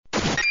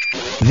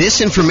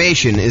This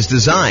information is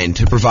designed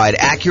to provide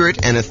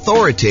accurate and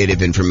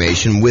authoritative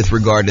information with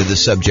regard to the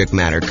subject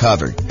matter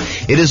covered.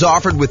 It is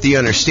offered with the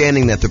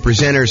understanding that the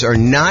presenters are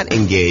not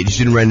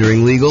engaged in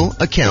rendering legal,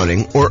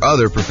 accounting, or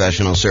other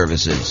professional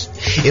services.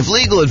 If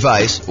legal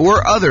advice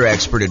or other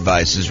expert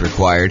advice is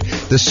required,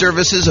 the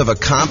services of a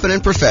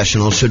competent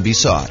professional should be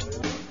sought.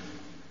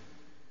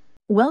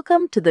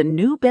 Welcome to the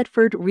New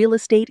Bedford Real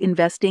Estate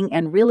Investing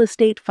and Real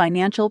Estate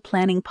Financial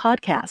Planning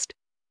Podcast.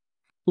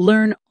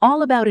 Learn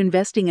all about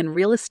investing in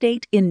real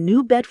estate in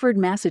New Bedford,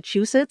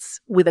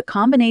 Massachusetts, with a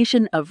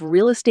combination of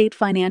real estate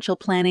financial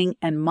planning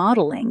and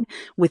modeling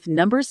with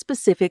numbers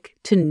specific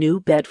to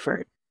New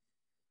Bedford.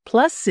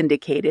 Plus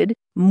syndicated,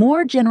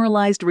 more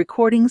generalized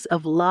recordings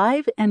of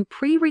live and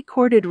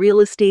pre-recorded real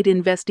estate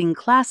investing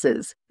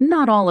classes,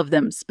 not all of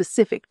them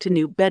specific to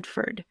New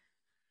Bedford.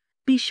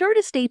 Be sure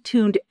to stay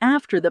tuned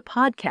after the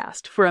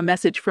podcast for a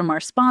message from our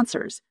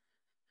sponsors.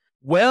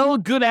 Well,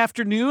 good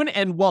afternoon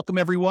and welcome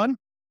everyone.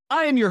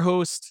 I am your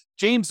host,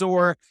 James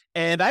Orr,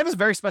 and I have a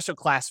very special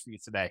class for you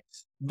today.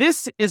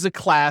 This is a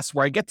class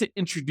where I get to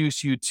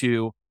introduce you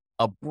to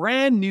a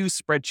brand new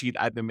spreadsheet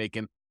I've been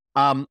making.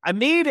 I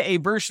made a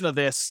version of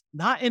this,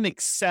 not in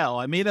Excel.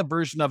 I made a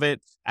version of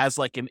it as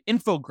like an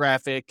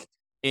infographic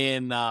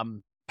in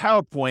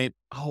PowerPoint,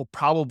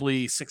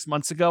 probably 6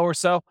 months ago or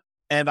so.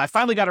 And I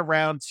finally got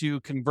around to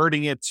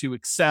converting it to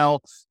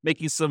Excel,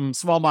 making some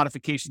small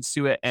modifications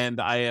to it, and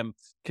I am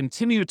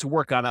continuing to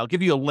work on it. I'll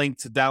give you a link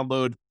to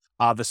download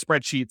the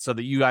spreadsheet so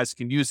that you guys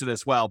can use it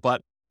as well. But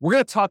we're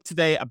going to talk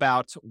today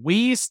about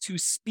ways to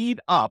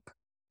speed up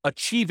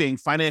achieving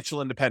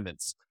financial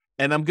independence.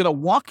 And I'm going to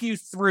walk you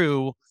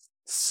through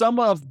some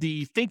of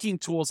the thinking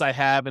tools I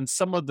have and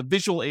some of the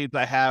visual aids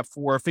I have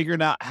for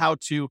figuring out how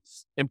to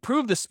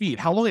improve the speed,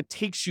 how long it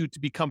takes you to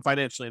become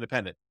financially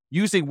independent,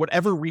 using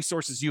whatever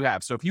resources you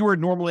have. So if you were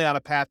normally on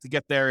a path to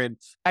get there in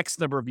X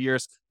number of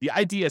years, the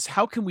idea is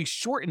how can we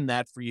shorten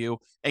that for you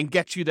and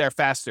get you there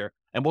faster?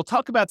 And we'll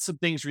talk about some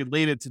things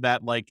related to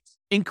that, like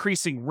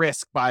increasing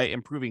risk by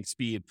improving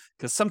speed,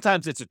 because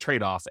sometimes it's a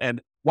trade-off.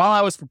 And while I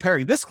was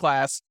preparing this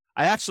class,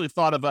 I actually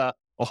thought of a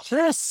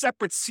whole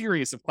separate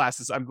series of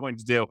classes I'm going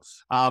to do.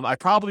 I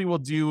probably will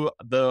do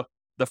the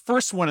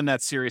first one in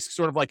that series,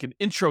 sort of like an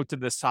intro to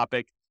this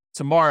topic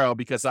tomorrow,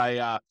 because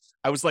I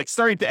was like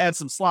starting to add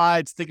some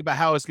slides, think about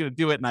how I was going to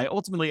do it. And I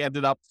ultimately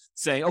ended up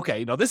saying,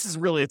 okay, this is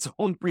really its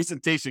own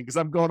presentation because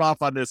I'm going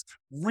off on this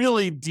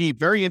really deep,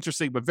 very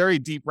interesting, but very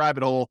deep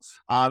rabbit hole.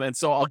 And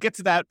so I'll get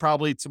to that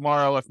probably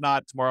tomorrow. If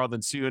not tomorrow,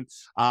 then soon.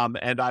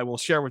 And I will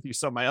share with you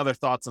some of my other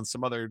thoughts on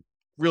some other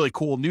really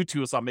cool new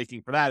tools I'm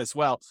making for that as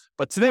well.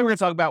 But today we're going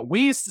to talk about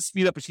ways to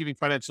speed up achieving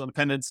financial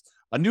independence,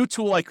 a new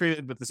tool I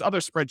created with this other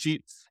spreadsheet,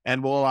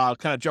 and we'll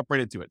kind of jump right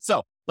into it.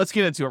 So let's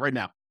get into it right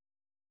now.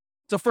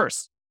 So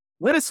first,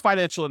 what is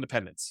financial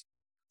independence?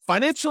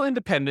 Financial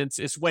independence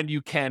is when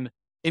you can,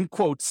 in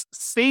quotes,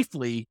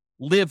 safely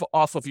live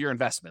off of your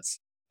investments.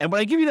 And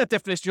when I give you that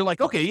definition, you're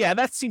like, okay, yeah,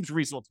 that seems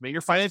reasonable to me. You're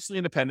financially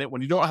independent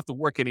when you don't have to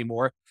work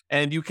anymore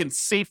and you can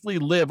safely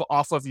live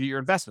off of your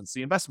investments,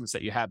 the investments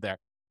that you have there.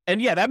 And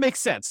yeah, that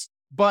makes sense,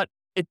 but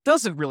it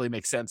doesn't really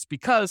make sense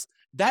because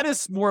that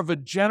is more of a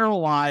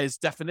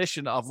generalized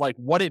definition of like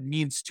what it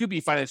means to be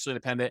financially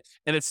independent.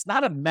 And it's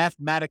not a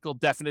mathematical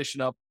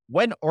definition of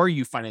when are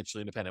you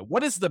financially independent?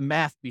 What is the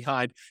math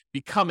behind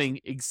becoming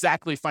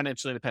exactly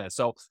financially independent?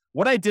 So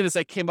what I did is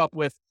I came up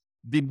with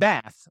the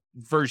math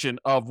version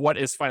of what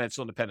is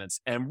financial independence.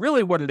 And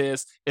really what it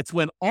is, it's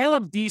when all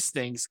of these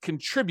things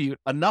contribute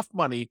enough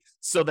money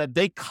so that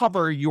they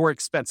cover your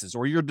expenses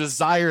or your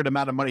desired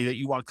amount of money that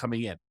you want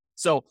coming in.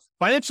 So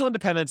financial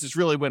independence is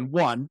really when,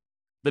 one,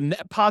 the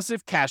net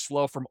positive cash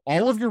flow from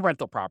all of your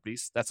rental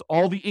properties, that's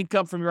all the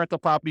income from your rental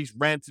properties,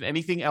 rent, and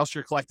anything else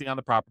you're collecting on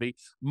the property,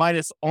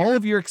 minus all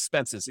of your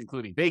expenses,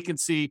 including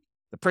vacancy,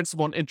 the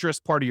principal and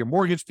interest part of your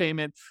mortgage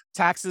payment,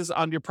 taxes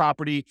on your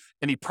property,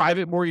 any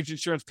private mortgage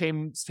insurance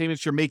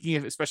payments you're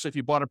making, especially if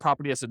you bought a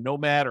property as a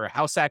nomad or a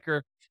house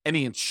hacker,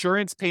 any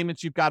insurance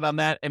payments you've got on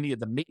that, any of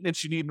the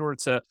maintenance you need in order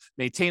to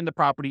maintain the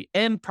property,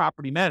 and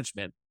property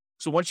management.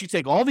 So once you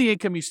take all the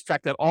income, you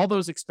subtract out all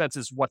those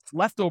expenses, what's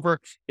left over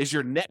is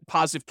your net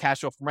positive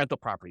cash flow from rental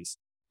properties.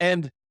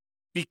 And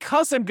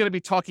because I'm going to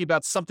be talking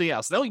about something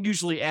else, I don't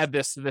usually add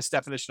this to this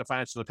definition of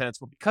financial independence,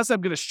 but because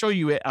I'm going to show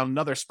you it on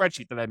another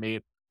spreadsheet that I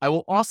made, I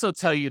will also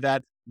tell you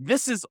that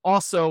this is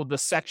also the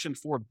section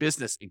for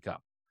business income.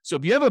 So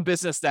if you have a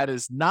business that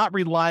is not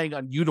relying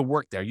on you to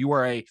work there, you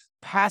are a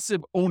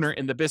passive owner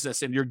in the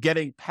business and you're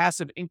getting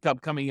passive income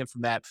coming in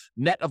from that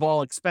net of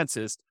all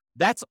expenses,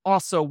 that's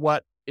also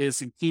what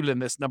is included in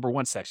this number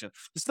one section.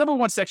 This number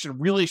one section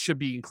really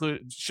should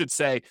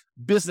say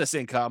business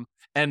income,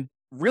 and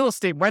real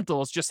estate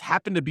rentals just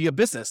happen to be a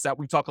business that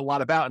we talk a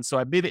lot about. And so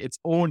I made it its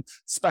own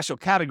special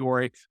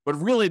category, but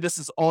really this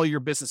is all your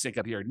business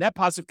income here. Net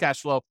positive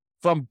cash flow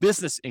from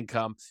business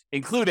income,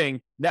 including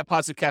net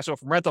positive cash flow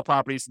from rental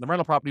properties. And the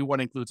rental property one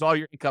includes all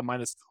your income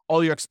minus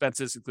all your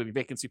expenses, including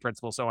vacancy,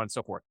 principal, so on and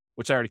so forth,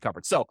 which I already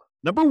covered. So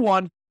number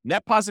one,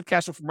 net positive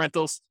cash flow from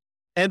rentals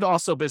and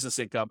also business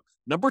income.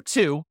 Number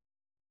two,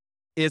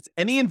 is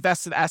any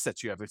invested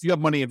assets you have. If you have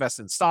money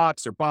invested in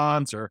stocks or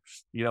bonds or,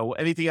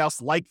 anything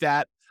else like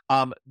that,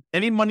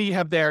 any money you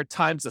have there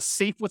times a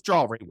safe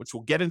withdrawal rate, which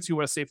we'll get into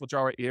what a safe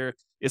withdrawal rate here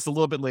is a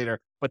little bit later,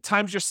 but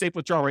times your safe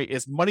withdrawal rate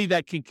is money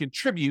that can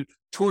contribute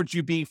towards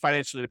you being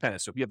financially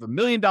independent. So if you have $1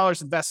 million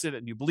invested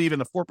and you believe in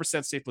the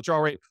 4% safe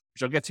withdrawal rate,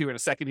 which I'll get to in a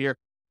second here,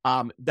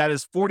 that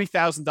is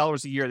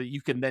 $40,000 a year that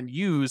you can then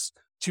use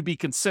to be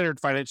considered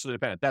financially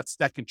independent.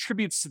 That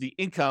contributes to the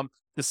income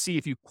to see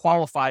if you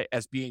qualify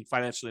as being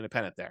financially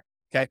independent there.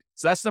 Okay.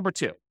 So that's number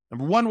two.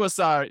 Number one was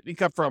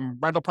income from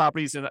rental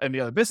properties and the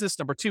other business.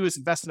 Number two is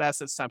invested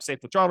assets times safe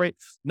withdrawal rate.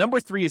 Number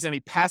three is any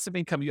passive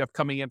income you have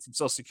coming in from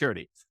Social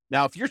Security.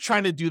 Now, if you're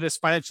trying to do this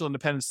financial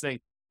independence thing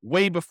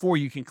way before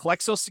you can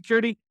collect Social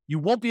Security, you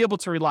won't be able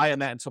to rely on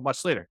that until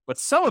much later. But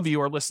some of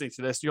you are listening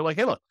to this, you're like,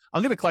 hey, look,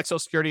 I'm going to collect Social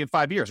Security in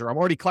 5 years, or I'm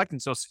already collecting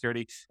Social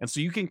Security. And so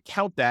you can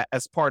count that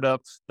as part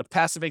of the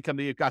passive income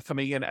that you've got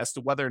coming in as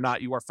to whether or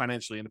not you are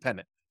financially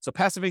independent. So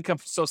passive income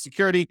from Social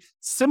Security.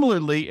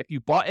 Similarly, if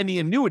you bought any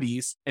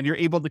annuities and you're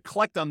able to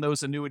collect on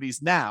those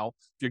annuities now,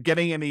 if you're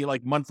getting any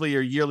like monthly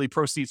or yearly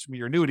proceeds from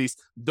your annuities,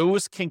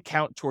 those can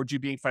count towards you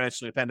being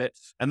financially independent.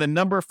 And then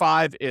number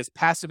five is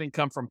passive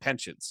income from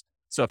pensions.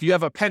 So if you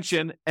have a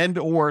pension and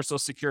or Social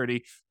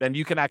Security, then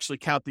you can actually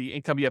count the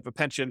income you have a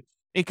pension,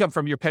 income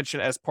from your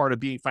pension as part of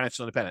being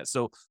financially independent.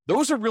 So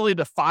those are really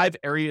the 5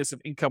 areas of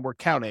income we're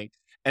counting.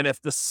 And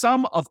if the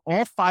sum of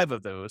all 5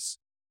 of those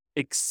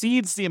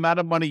exceeds the amount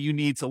of money you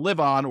need to live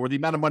on or the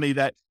amount of money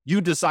that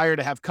you desire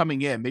to have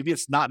coming in, maybe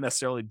it's not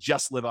necessarily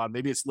just live on,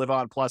 maybe it's live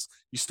on plus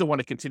you still want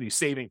to continue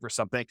saving for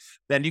something,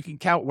 then you can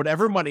count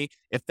whatever money.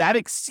 If that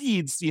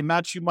exceeds the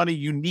amount of money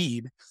you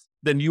need,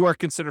 then you are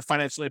considered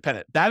financially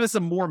independent. That is a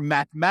more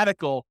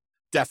mathematical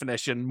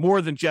definition, more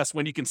than just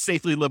when you can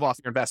safely live off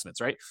your investments,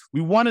 right?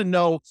 We want to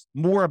know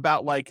more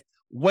about like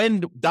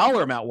when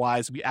dollar amount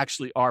wise, we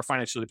actually are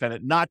financially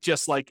independent, not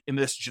just like in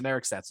this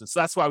generic sense. And so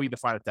that's why we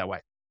define it that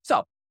way.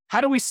 So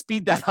how do we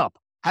speed that up?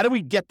 How do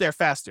we get there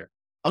faster?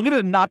 I'm going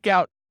to knock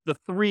out the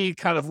 3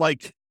 kind of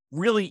like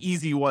really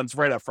easy ones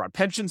right up front: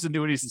 pensions,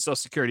 annuities, and Social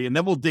Security. And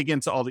then we'll dig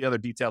into all the other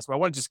details. But I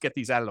want to just get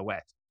these out of the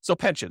way. So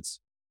pensions.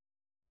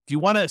 If you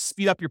want to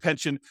speed up your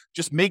pension,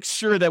 just make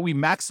sure that we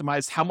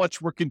maximize how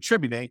much we're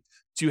contributing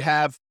to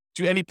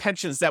any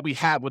pensions that we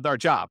have with our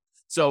job.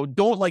 So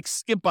don't like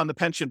skimp on the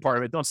pension part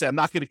of it. Don't say, I'm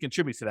not going to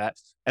contribute to that.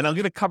 And I'm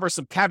going to cover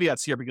some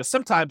caveats here because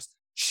sometimes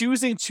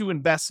choosing to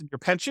invest in your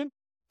pension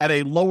at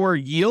a lower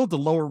yield, the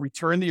lower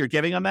return that you're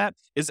getting on that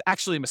is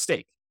actually a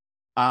mistake.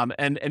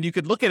 And you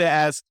could look at it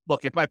as,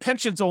 look, if my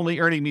pension's only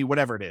earning me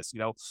whatever it is,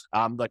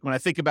 like when I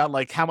think about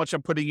like how much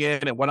I'm putting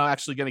in and when I'm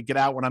actually going to get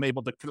out when I'm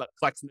able to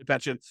collect some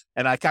pension,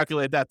 and I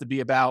calculate that to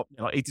be about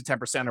 8 to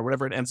 10% or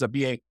whatever it ends up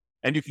being,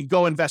 and you can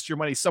go invest your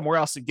money somewhere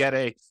else and get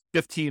a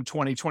 15,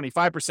 20,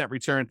 25%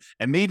 return,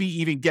 and maybe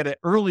even get it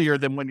earlier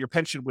than when your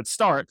pension would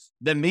start,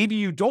 then maybe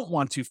you don't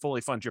want to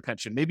fully fund your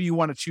pension. Maybe you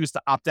want to choose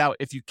to opt out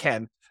if you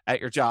can at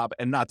your job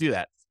and not do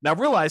that. Now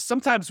realize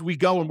sometimes we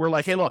go and we're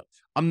like, hey, look,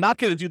 I'm not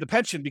going to do the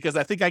pension because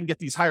I think I can get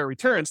these higher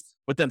returns,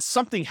 but then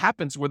something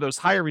happens where those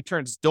higher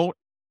returns don't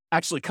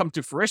actually come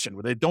to fruition,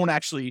 where they don't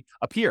actually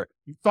appear.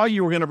 You thought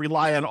you were going to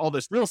rely on all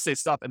this real estate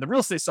stuff, and the real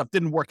estate stuff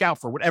didn't work out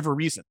for whatever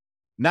reason.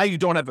 Now you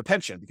don't have a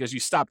pension because you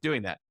stopped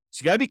doing that.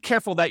 So you got to be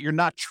careful that you're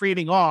not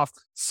trading off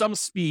some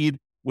speed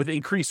with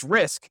increased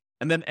risk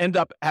and then end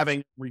up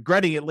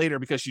regretting it later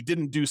because you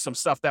didn't do some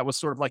stuff that was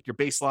sort of like your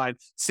baseline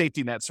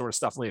safety net sort of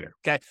stuff later.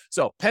 Okay.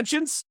 So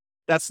pensions,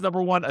 that's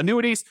number one.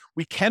 Annuities,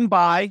 we can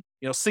buy,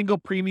 single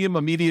premium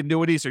immediate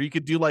annuities, or you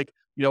could do like,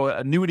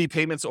 annuity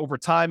payments over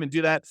time and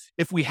do that.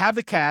 If we have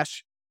the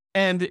cash,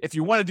 and if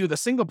you want to do the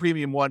single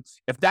premium one,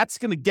 if that's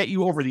going to get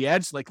you over the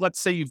edge, like let's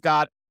say you've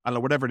got, I don't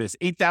know, whatever it is,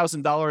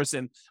 $8,000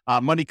 in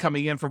money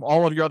coming in from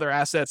all of your other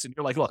assets. And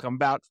you're like, look, I'm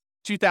about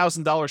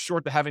 $2,000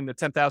 short to having the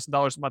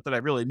 $10,000 a month that I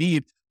really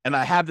need. And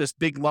I have this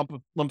big lump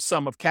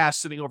sum of cash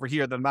sitting over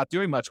here that I'm not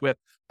doing much with.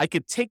 I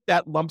could take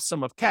that lump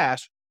sum of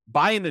cash,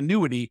 buy an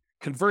annuity,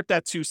 convert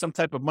that to some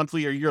type of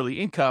monthly or yearly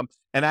income,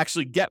 and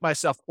actually get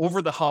myself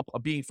over the hump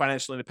of being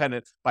financially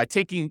independent by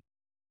taking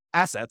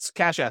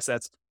cash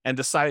assets, and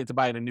deciding to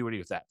buy an annuity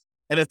with that.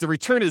 And if the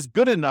return is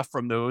good enough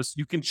from those,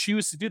 you can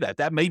choose to do that.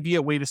 That may be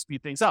a way to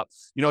speed things up.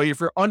 If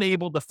you're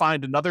unable to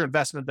find another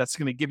investment that's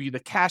going to give you the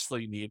cash flow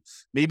you need,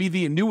 maybe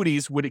the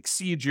annuities would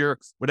exceed your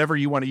whatever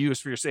you want to use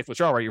for your safe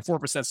withdrawal rate, your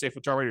 4% safe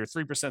withdrawal rate, or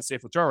 3%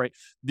 safe withdrawal rate.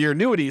 The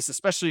annuities,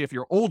 especially if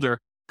you're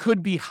older,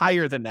 could be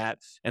higher than that.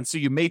 And so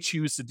you may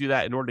choose to do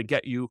that in order to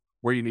get you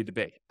where you need to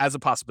be as a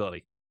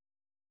possibility.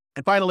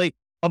 And finally,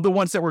 of the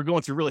ones that we're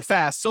going through really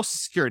fast, Social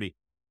Security.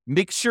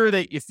 Make sure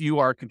that if you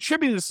are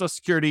contributing to Social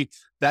Security,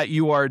 that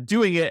you are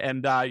doing it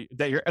and that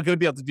you're going to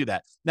be able to do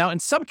that. Now, in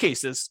some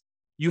cases,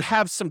 you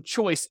have some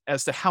choice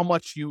as to how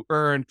much you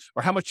earn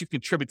or how much you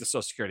contribute to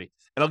Social Security.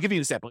 And I'll give you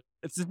an example.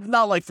 It's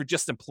not like for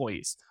just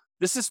employees.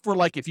 This is for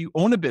like if you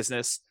own a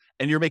business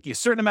and you're making a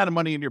certain amount of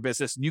money in your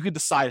business, and you can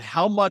decide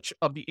how much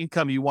of the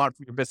income you want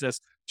from your business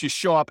to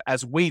show up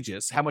as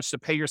wages, how much to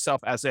pay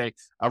yourself as a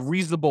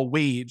reasonable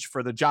wage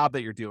for the job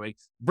that you're doing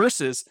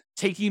versus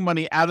taking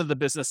money out of the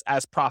business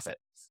as profit.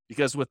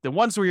 because with the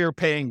ones where you're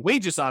paying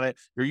wages on it,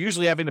 you're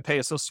usually having to pay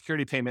a Social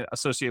Security payment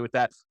associated with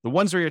that. The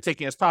ones where you're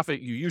taking as profit,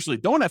 you usually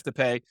don't have to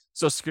pay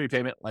Social Security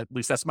payment. At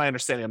least that's my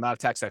understanding. I'm not a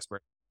tax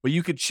expert. But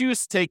you could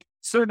choose to take a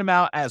certain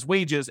amount as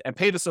wages and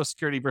pay the Social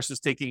Security versus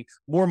taking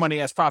more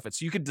money as profit.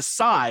 So you could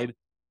decide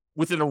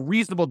within a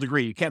reasonable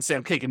degree. You can't say,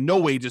 I'm taking no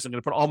wages, I'm going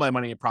to put all my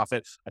money in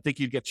profit. I think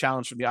you'd get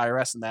challenged from the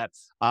IRS in that.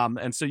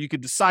 And so you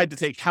could decide to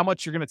take how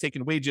much you're going to take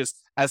in wages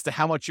as to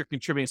how much you're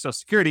contributing to Social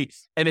Security.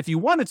 And if you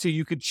wanted to,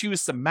 you could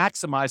choose to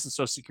maximize the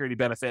Social Security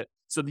benefit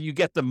so that you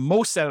get the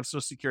most out of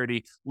Social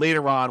Security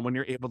later on when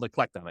you're able to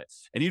collect on it.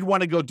 And you'd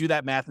want to go do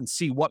that math and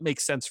see what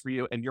makes sense for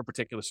you in your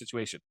particular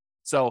situation.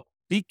 So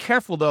be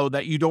careful, though,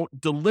 that you don't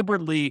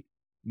deliberately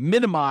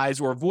minimize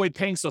or avoid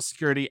paying Social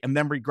Security and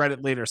then regret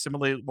it later.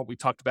 Similarly, what we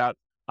talked about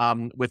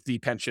with the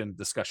pension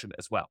discussion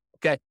as well.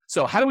 Okay.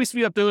 So how do we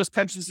speed up those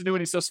pensions,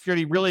 annuities, Social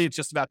Security? Really, it's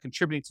just about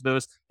contributing to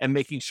those and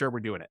making sure we're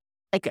doing it.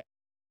 Okay.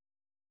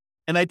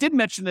 And I did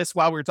mention this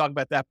while we were talking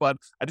about that, but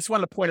I just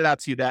wanted to point it out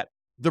to you that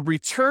the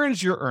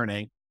returns you're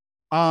earning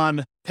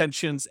on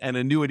pensions and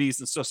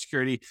annuities and Social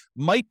Security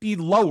might be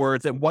lower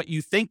than what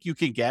you think you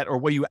can get or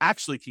what you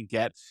actually can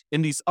get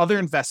in these other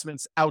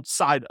investments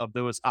outside of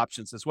those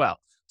options as well.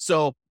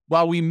 So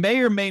while we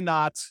may or may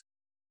not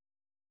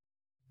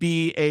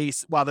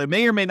while there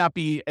may or may not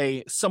be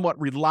a somewhat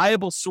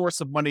reliable source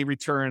of money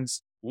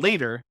returns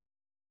later,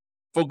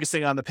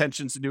 focusing on the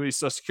pensions, annuities,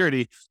 Social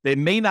Security, they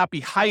may not be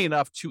high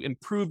enough to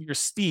improve your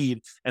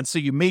speed. And so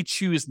you may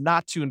choose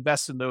not to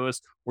invest in those,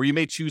 or you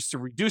may choose to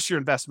reduce your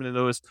investment in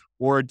those,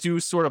 or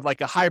do sort of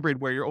like a hybrid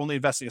where you're only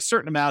investing a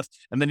certain amount,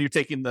 and then you're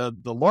taking the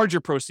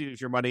larger proceeds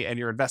of your money and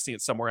you're investing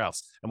it somewhere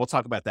else. And we'll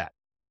talk about that.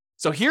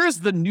 So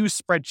here's the new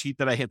spreadsheet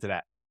that I hinted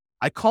at.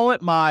 I call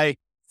it my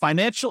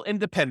financial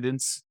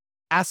independence,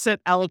 asset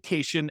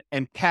allocation,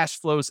 and cash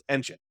flows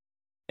engine.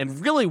 And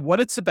really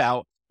what it's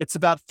about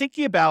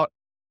thinking about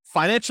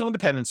financial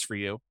independence for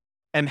you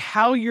and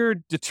how you're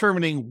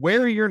determining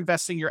where you're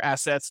investing your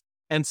assets,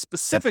 and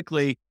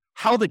specifically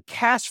how the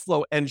cash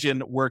flow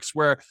engine works,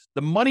 where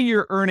the money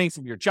you're earning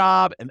from your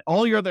job and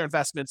all your other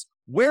investments,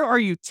 where are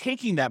you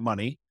taking that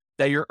money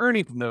that you're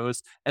earning from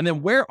those? And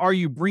then where are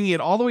you bringing it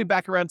all the way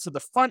back around to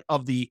the front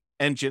of the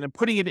engine and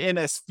putting it in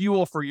as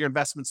fuel for your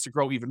investments to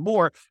grow even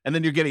more? And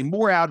then you're getting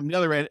more out on the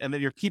other end, and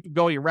then you're keeping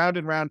going around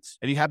and around,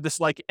 and you have this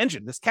like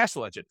engine, this cash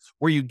flow engine,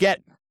 where you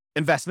get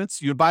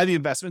investments, you buy the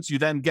investments, you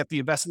then get the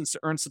investments to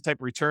earn some type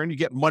of return, you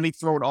get money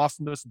thrown off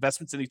from those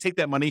investments, and you take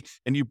that money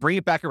and you bring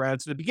it back around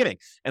to the beginning.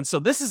 And so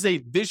this is a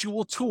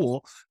visual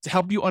tool to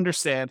help you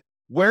understand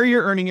where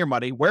you're earning your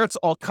money, where it's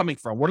all coming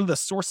from, what are the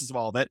sources of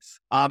all of it,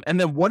 and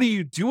then what are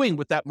you doing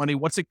with that money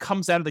once it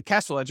comes out of the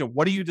cash flow engine?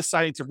 What are you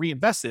deciding to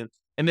reinvest in?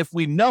 And if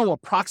we know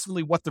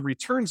approximately what the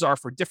returns are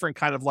for different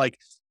kind of like,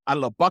 I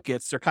don't know,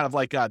 buckets, they're kind of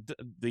like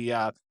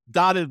the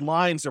dotted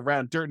lines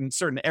around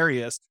certain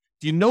areas.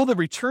 Do you know the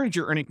returns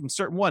you're earning from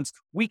certain ones?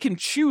 We can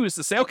choose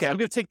to say, okay, I'm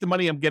going to take the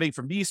money I'm getting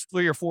from these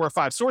 3 or 4 or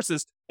 5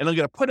 sources, and I'm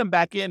going to put them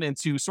back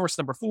into source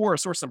number 4 or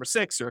source number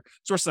 6 or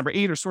source number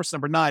 8 or source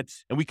number 9.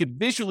 And we could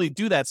visually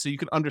do that so you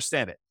can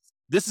understand it.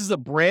 This is a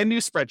brand new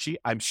spreadsheet.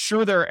 I'm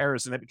sure there are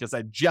errors in it because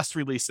I just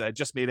released it. I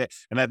just made it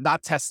and I've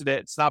not tested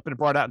it. It's not been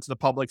brought out into the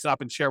public. It's not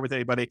been shared with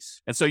anybody.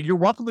 And so you're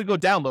welcome to go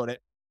download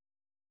it,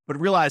 but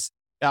realize,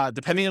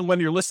 depending on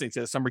when you're listening to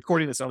this, I'm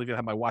recording this. I don't even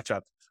have my watch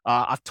up.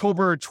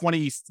 October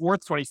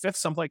 24th, 25th,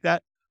 something like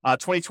that,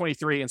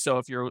 2023. And so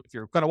if you're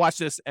going to watch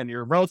this and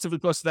you're relatively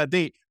close to that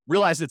date,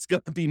 realize it's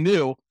going to be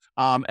new.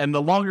 And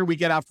the longer we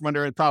get out from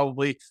under it,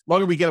 probably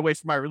longer we get away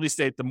from my release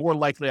date, the more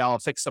likely I'll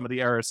fix some of the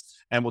errors,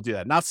 and we'll do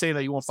that. Not saying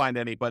that you won't find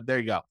any, but there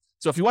you go.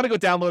 So if you want to go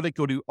download it,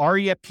 go to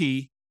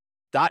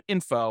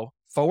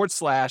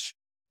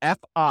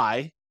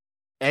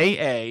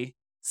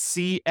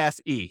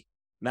refp.info/FIAACFE.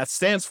 And that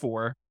stands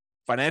for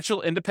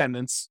Financial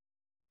Independence,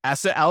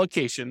 Asset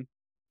Allocation,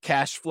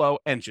 Cash Flow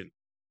Engine.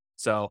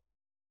 So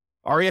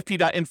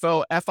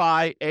refp.info,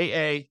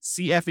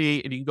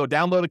 FIAACFE, and you can go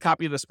download a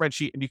copy of the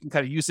spreadsheet and you can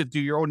kind of use it, do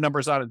your own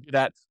numbers on it, and do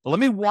that. But let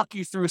me walk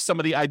you through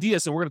some of the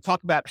ideas, and we're going to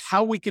talk about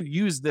how we can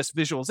use this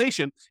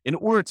visualization in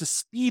order to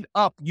speed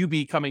up you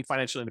becoming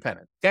financially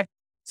independent. Okay.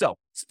 So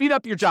speed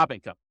up your job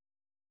income.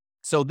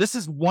 So this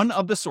is one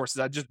of the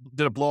sources. I just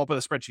did a blow up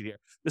of the spreadsheet here.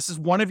 This is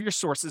one of your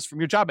sources from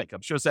your job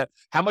income. Shows that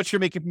how much you're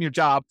making from your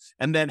job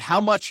and then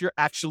how much you're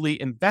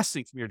actually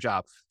investing from your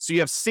job. So you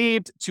have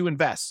saved to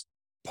invest.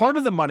 Part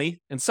of the money,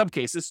 in some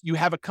cases, you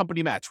have a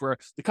company match where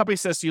the company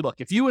says to you,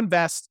 look, if you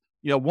invest,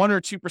 1 or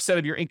 2%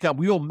 of your income,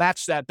 we will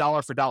match that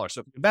dollar for dollar.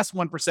 So if you invest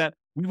 1%,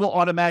 we will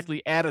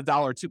automatically add add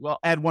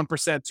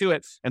 1% to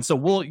it. And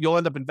so you'll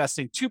end up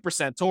investing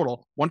 2%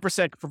 total,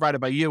 1% provided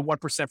by you,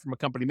 1% from a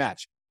company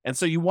match. And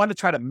so you want to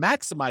try to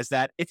maximize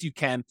that if you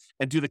can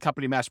and do the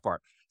company match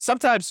part.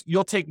 Sometimes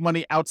you'll take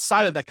money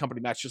outside of that company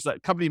match. Just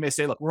that company may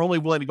say, look, we're only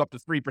willing to go up to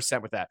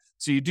 3% with that.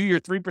 So you do your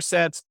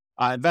 3%,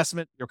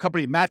 investment. Your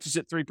company matches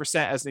it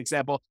 3% as an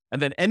example.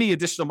 And then any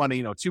additional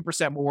money,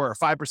 2% more or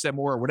 5%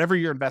 more, or whatever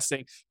you're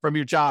investing from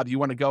your job, you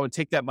want to go and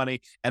take that money.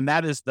 And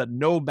that is the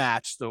no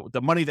match,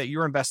 the money that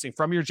you're investing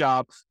from your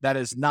job that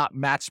is not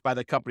matched by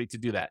the company to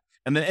do that.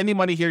 And then any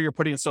money here you're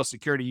putting in Social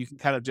Security, you can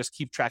kind of just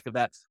keep track of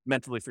that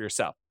mentally for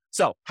yourself.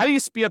 So how do you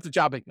speed up the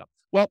job income?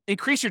 Well,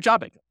 increase your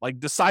job income. Like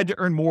decide to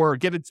earn more,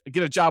 get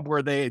a job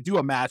where they do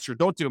a match or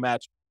don't do a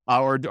match,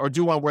 or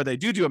do one where they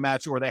do a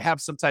match, or they have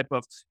some type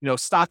of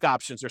stock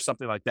options or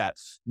something like that.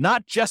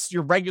 Not just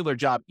your regular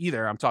job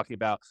either.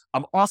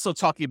 I'm also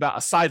talking about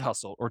a side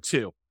hustle or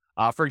two.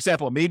 For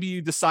example, maybe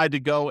you decide to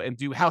go and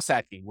do house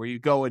hacking, where you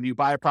go and you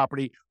buy a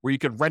property where you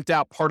could rent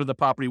out part of the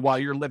property while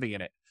you're living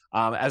in it.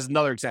 As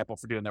another example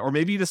for doing that. Or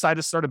maybe you decide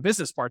to start a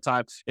business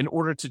part-time in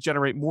order to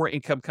generate more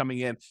income coming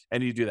in,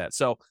 and you do that.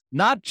 So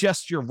not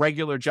just your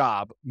regular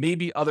job,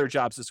 maybe other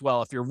jobs as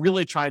well. If you're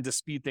really trying to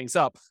speed things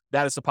up,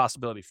 that is a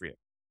possibility for you.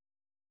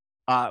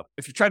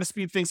 If you're trying to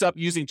speed things up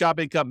using job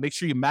income, make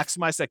sure you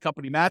maximize that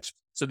company match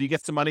so that you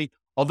get some money.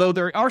 Although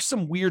there are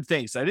some weird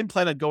things. I didn't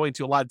plan on going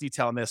into a lot of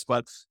detail on this,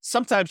 but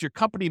sometimes your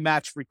company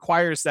match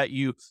requires that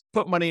you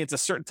put money into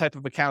certain type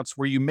of accounts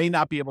where you may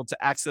not be able to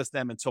access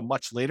them until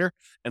much later.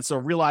 And so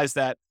realize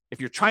that if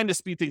you're trying to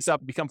speed things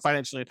up and become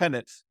financially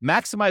independent,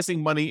 maximizing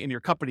money in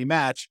your company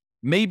match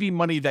may be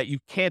money that you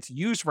can't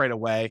use right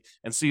away.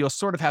 And so you'll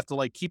sort of have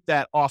to keep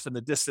that off in the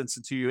distance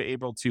until you're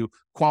able to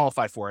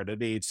qualify for it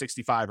at age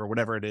 65 or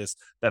whatever it is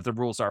that the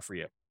rules are for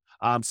you.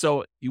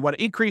 So you want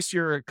to increase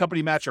your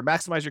company match or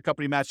maximize your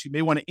company match. You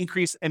may want to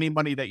increase any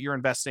money that you're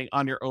investing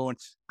on your own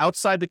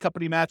outside the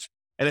company match.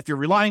 And if you're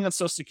relying on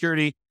Social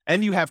Security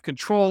and you have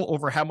control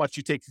over how much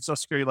you take from Social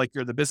Security, like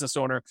you're the business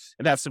owner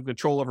and have some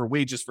control over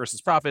wages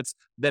versus profits,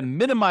 then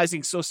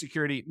minimizing Social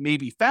Security may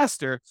be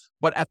faster,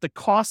 but at the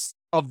cost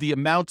of the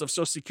amount of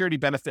Social Security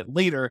benefit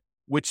later,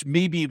 which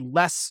may be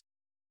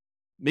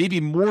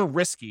more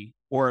risky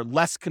or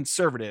less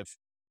conservative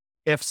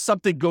if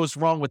something goes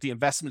wrong with the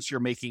investments you're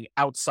making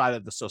outside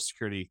of the Social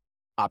Security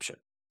option.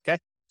 Okay.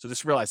 So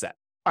just realize that.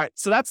 All right.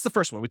 So that's the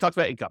first one. We talked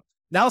about income.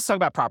 Now let's talk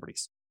about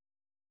properties.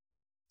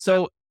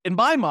 So in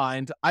my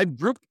mind, I've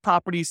grouped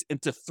properties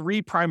into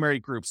three primary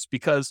groups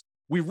because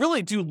we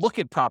really do look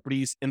at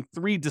properties in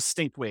three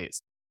distinct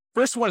ways.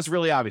 First one is a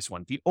really obvious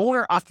one, the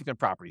owner-occupant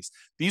properties.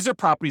 These are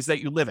properties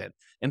that you live in.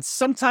 And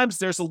sometimes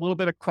there's a little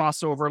bit of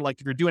crossover, like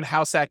if you're doing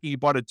house hacking, you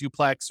bought a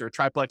duplex or a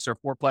triplex or a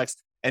fourplex,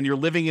 and you're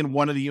living in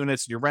one of the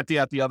units and you're renting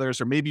out the others,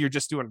 or maybe you're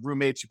just doing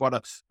roommates. You bought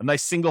a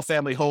nice single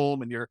family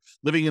home and you're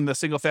living in the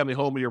single family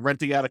home and you're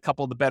renting out a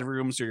couple of the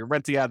bedrooms, or you're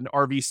renting out an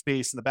RV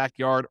space in the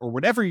backyard, or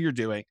whatever you're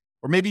doing.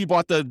 Or maybe you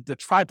bought the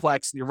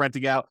triplex and you're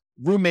renting out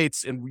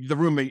roommates in the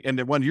room and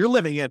the one you're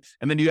living in.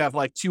 And then you have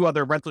two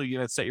other rental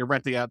units that you're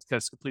renting out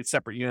because complete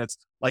separate units.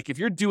 If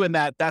you're doing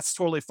that, that's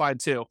totally fine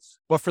too.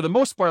 But for the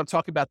most part, I'm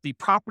talking about the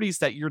properties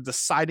that you're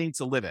deciding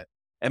to live in.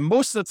 And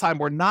most of the time,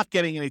 we're not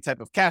getting any type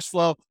of cash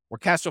flow or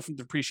cash flow from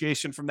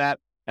depreciation from that.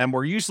 And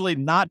we're usually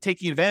not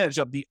taking advantage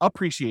of the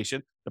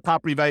appreciation, the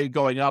property value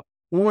going up,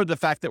 or the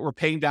fact that we're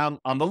paying down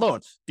on the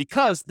loan,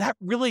 because that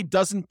really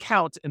doesn't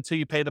count until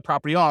you pay the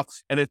property off,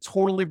 and it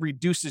totally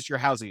reduces your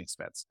housing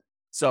expense.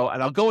 So,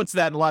 and I'll go into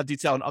that in a lot of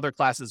detail in other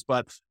classes,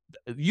 but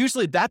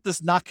usually that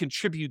does not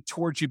contribute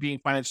towards you being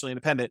financially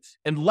independent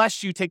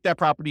unless you take that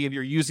property and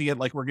you're using it,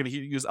 like we're going to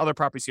use other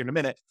properties here in a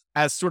minute,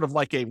 as sort of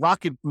like a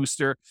rocket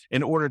booster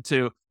in order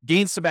to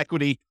gain some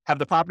equity, have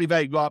the property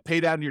value go up, pay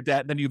down your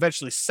debt, and then you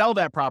eventually sell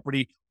that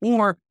property.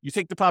 Or you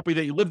take the property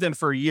that you lived in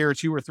for a year or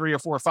two or three or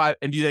four or five,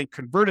 and you then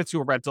convert it to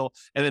a rental.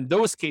 And in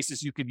those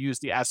cases, you could use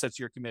the assets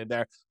you're committed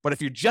there. But if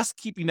you're just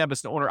keeping them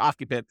as an owner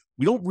occupant,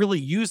 we don't really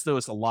use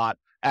those a lot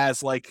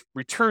as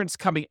returns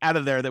coming out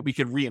of there that we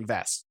could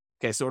reinvest.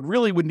 Okay, so it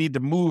really would need to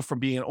move from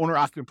being an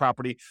owner-occupant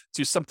property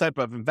to some type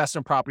of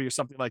investment property or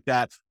something like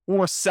that,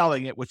 or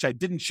selling it, which I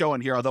didn't show in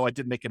here, although I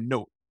did make a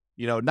note.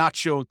 Not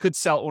show could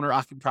sell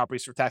owner-occupant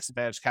properties for tax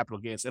advantage capital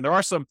gains. And there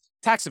are some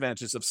tax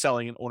advantages of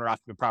selling an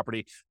owner-occupant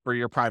property for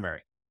your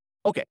primary.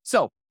 Okay,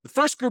 so the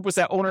first group was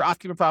that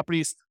owner-occupant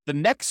properties. The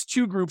next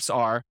two groups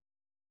are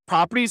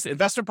properties,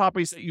 investment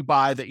properties that you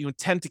buy that you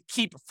intend to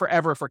keep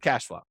forever for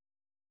cash flow.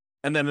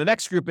 And then the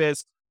next group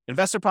is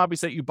investment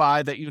properties that you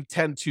buy that you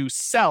intend to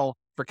sell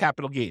for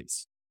capital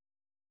gains.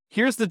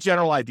 Here's the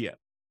general idea.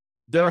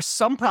 There are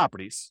some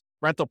properties,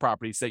 rental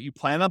properties, that you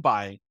plan on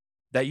buying,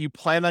 that you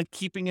plan on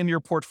keeping in your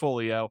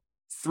portfolio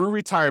through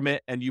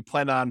retirement, and you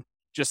plan on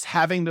just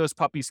having those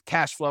puppies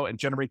cash flow and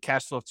generate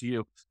cash flow to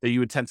you that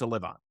you intend to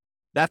live on.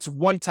 That's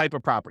one type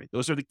of property.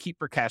 Those are the keep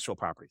for cash flow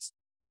properties.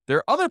 There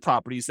are other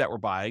properties that we're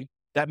buying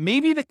that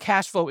maybe the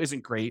cash flow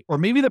isn't great, or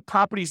maybe the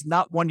property is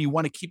not one you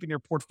want to keep in your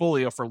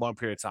portfolio for a long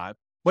period of time,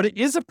 but it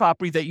is a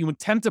property that you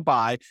intend to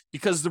buy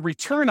because the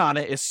return on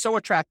it is so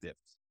attractive.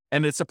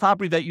 And it's a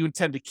property that you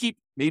intend to keep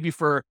maybe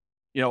for,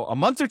 a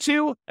month or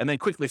two and then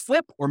quickly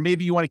flip, or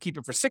maybe you want to keep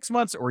it for 6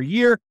 months or a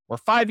year or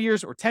 5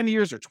 years or 10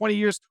 years or 20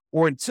 years,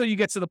 or until you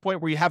get to the point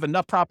where you have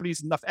enough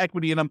properties, enough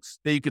equity in them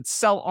that you could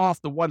sell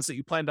off the ones that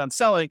you planned on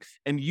selling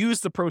and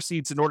use the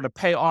proceeds in order to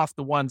pay off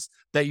the ones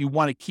that you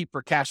want to keep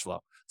for cash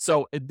flow.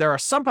 So there are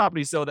some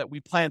properties, though, that we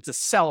plan to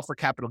sell for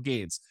capital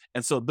gains.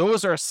 And so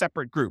those are a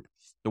separate group.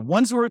 The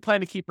ones where we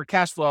plan to keep for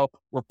cash flow,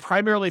 we're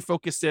primarily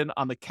focused in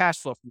on the cash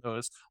flow from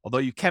those, although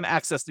you can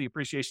access the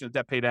appreciation of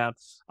debt pay down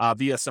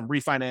via some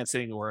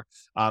refinancing or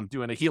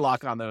doing a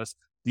HELOC on those.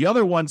 The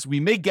other ones,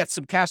 we may get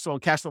some cash flow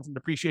and cash flow from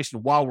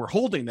depreciation while we're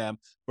holding them,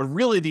 but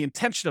really the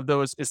intention of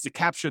those is to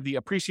capture the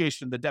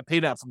appreciation, the debt pay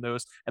down from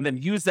those, and then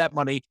use that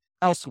money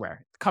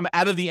elsewhere, come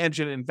out of the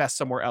engine and invest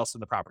somewhere else in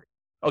the property.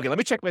 Okay, let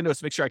me check my notes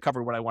to make sure I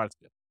covered what I wanted to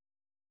do.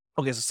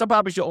 Okay, so some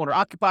properties you'll own or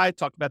occupy,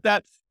 talked about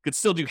that. You could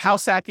still do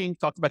house hacking,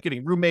 talked about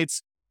getting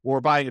roommates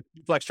or buying a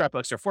duplex,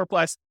 triplex, or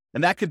fourplex.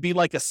 And that could be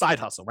like a side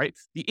hustle, right?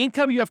 The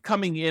income you have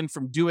coming in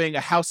from doing a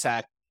house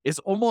hack is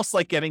almost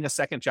like getting a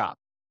second job,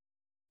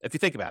 if you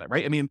think about it,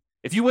 right? I mean,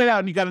 if you went out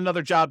and you got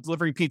another job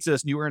delivering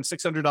pizzas and you earn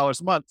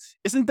 $600 a month,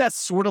 isn't that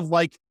sort of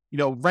like,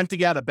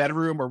 renting out a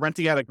bedroom or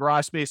renting out a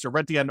garage space or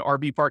renting out an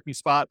RV parking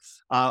spot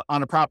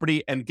on a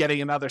property and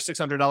getting another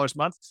 $600 a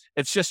month?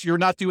 It's just you're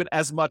not doing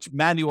as much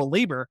manual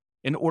labor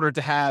in order to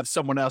have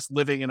someone else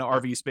living in an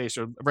RV space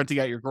or renting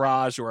out your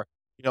garage or,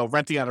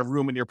 renting out a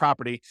room in your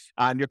property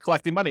and you're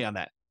collecting money on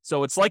that.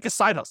 So it's like a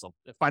side hustle.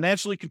 It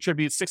financially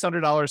contributes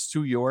 $600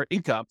 to your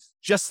income,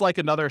 just like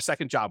another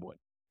second job would.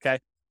 Okay.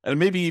 And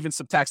maybe even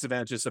some tax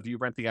advantages of you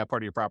renting out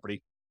part of your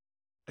property,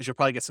 as you'll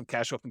probably get some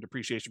cash flow from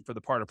depreciation for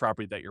the part of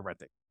property that you're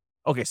renting.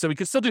 Okay. So we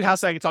can still do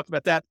house hacking, talked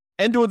about that,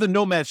 and or the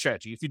nomad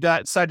strategy. If you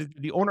decide to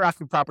do the owner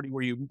occupant property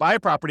where you buy a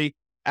property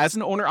as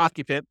an owner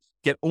occupant,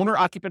 get owner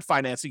occupant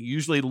financing,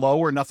 usually low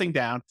or nothing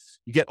down.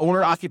 You get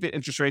owner occupant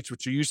interest rates,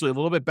 which are usually a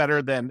little bit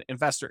better than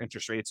investor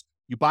interest rates.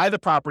 You buy the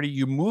property,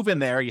 you move in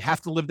there, you have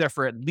to live there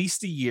for at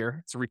least a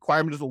year. It's a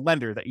requirement of the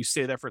lender that you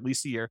stay there for at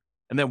least a year.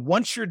 And then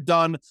once you're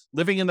done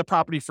living in the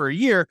property for a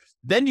year,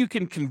 then you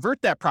can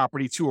convert that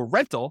property to a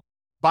rental,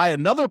 buy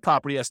another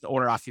property as an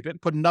owner occupant,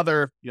 put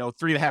another,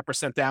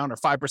 3.5% down or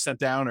 5%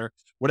 down or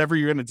whatever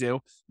you're going to do,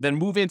 then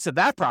move into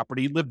that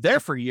property, live there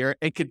for a year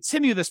and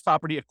continue this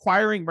property,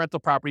 acquiring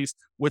rental properties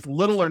with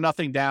little or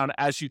nothing down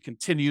as you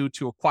continue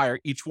to acquire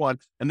each one.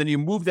 And then you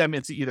move them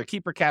into either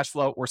keep for cash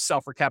flow or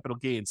sell for capital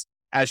gains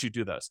as you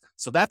do those.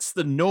 So that's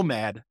the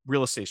nomad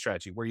real estate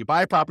strategy, where you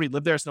buy a property,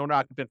 live there as an owner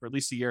occupant for at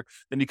least a year,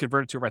 then you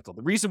convert it to a rental.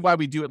 The reason why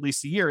we do at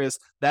least a year is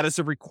that is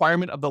a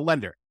requirement of the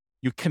lender.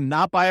 You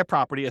cannot buy a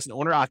property as an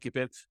owner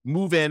occupant,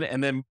 move in,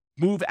 and then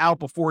move out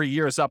before a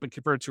year is up and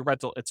convert it to a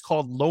rental. It's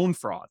called loan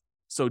fraud.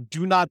 So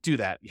do not do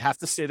that. You have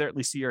to stay there at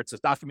least a year. It's a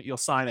document you'll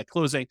sign at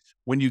closing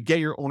when you get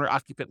your owner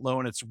occupant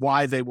loan. It's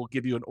why they will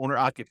give you an owner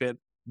occupant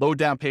low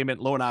down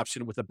payment loan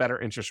option with a better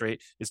interest rate,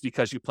 is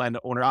because you plan to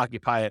owner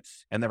occupy it.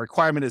 And the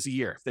requirement is a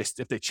year.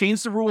 If they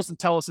change the rules and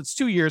tell us it's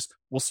 2 years,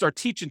 we'll start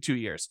teaching 2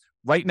 years.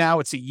 Right now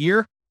it's a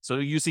year. So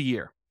use a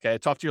year. Okay.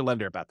 Talk to your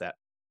lender about that.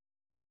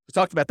 We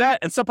talked about that.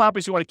 And some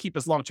properties you want to keep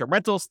as long-term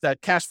rentals.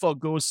 That cash flow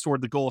goes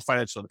toward the goal of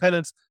financial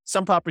independence.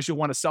 Some properties you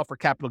want to sell for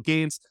capital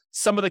gains.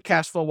 Some of the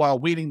cash flow while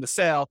waiting the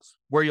sale,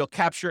 where you'll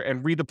capture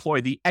and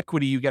redeploy the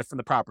equity you get from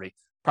the property.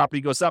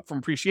 Property goes up from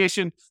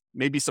appreciation,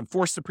 maybe some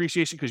forced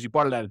appreciation because you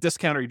bought it at a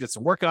discount or you did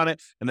some work on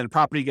it, and then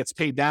property gets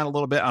paid down a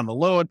little bit on the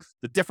loan.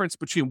 The difference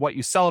between what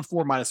you sell it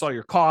for minus all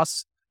your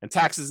costs and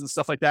taxes and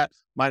stuff like that,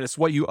 minus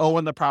what you owe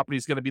on the property,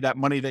 is going to be that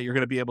money that you're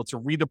going to be able to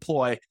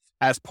redeploy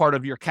as part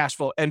of your cash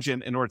flow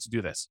engine in order to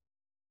do this.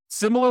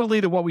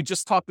 Similarly to what we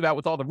just talked about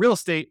with all the real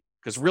estate,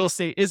 because real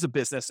estate is a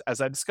business,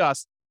 as I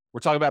discussed, we're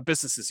talking about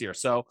businesses here.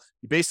 So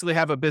you basically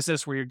have a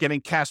business where you're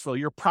getting cash flow,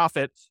 your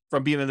profit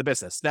from being in the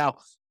business. Now,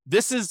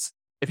 this is,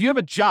 if you have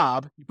a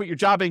job, you put your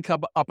job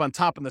income up on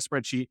top in the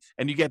spreadsheet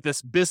and you get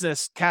this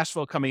business cash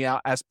flow coming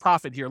out as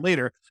profit here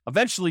later.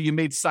 Eventually, you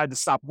may decide to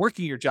stop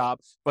working your job,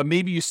 but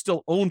maybe you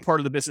still own part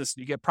of the business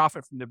and you get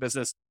profit from the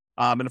business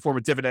in the form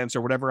of dividends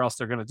or whatever else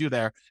they're going to do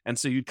there. And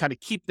so you kind of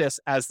keep this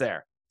as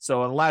there.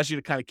 So it allows you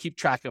to kind of keep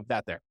track of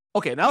that there.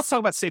 Okay, now let's talk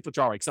about safe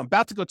withdrawal rate, because I'm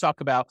about to go talk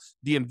about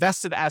the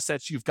invested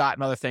assets you've got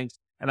and other things.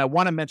 And I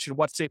want to mention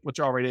what safe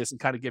withdrawal rate is and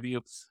kind of give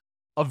you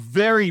a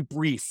very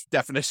brief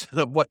definition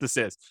of what this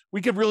is.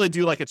 We could really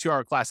do like a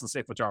 2-hour class on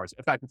safe withdrawal rates.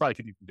 In fact, we probably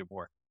could even do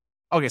more.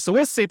 Okay, so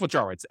where's safe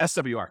withdrawal rates?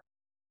 SWR.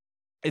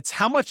 It's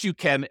how much you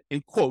can,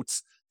 in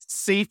quotes,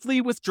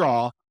 safely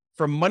withdraw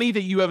from money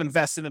that you have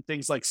invested in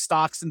things like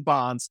stocks and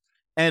bonds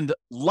and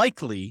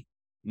likely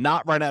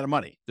not run out of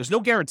money. There's no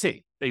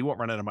guarantee that you won't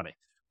run out of money,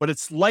 but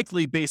it's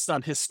likely based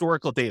on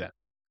historical data.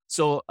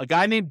 So a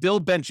guy named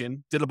Bill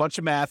Bengen did a bunch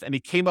of math and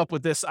he came up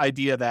with this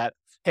idea that,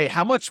 hey,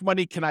 how much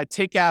money can I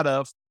take out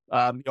of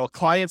a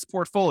client's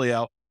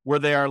portfolio where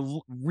they are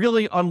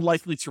really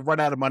unlikely to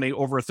run out of money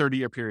over a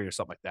 30-year period or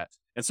something like that.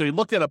 And so he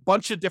looked at a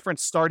bunch of different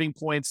starting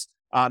points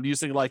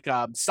using like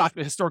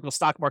historical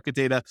stock market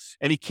data.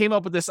 And he came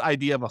up with this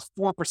idea of a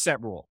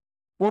 4% rule.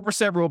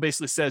 4% rule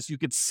basically says you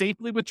could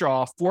safely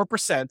withdraw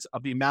 4%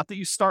 of the amount that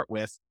you start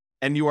with,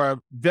 and you are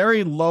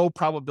very low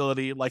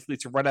probability likely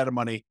to run out of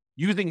money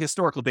using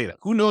historical data.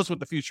 Who knows what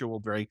the future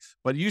will bring,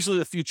 but usually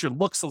the future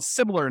looks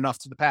similar enough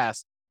to the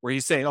past where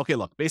he's saying, okay,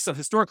 look, based on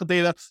historical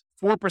data,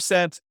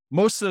 4%,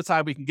 most of the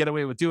time we can get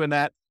away with doing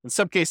that. In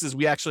some cases,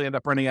 we actually end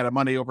up running out of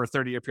money over a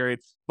 30-year period,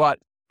 but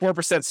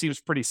 4%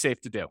 seems pretty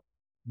safe to do.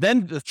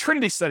 Then the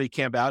Trinity study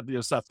came out. It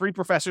was 3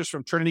 professors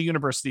from Trinity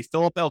University,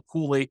 Philip L.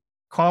 Cooley,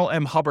 Carl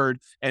M. Hubbard,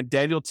 and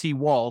Daniel T.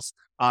 Walls.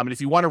 And if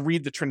you want to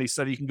read the Trinity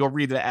study, you can go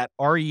read it at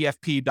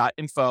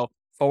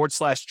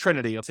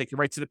refp.info/Trinity. It'll take you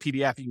right to the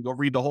PDF. You can go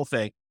read the whole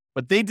thing.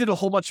 But they did a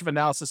whole bunch of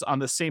analysis on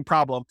the same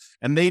problem.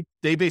 And they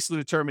basically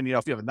determined,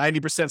 if you have a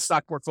 90%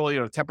 stock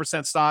portfolio or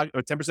 10% stock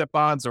or 10%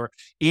 bonds or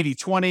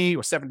 80-20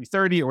 or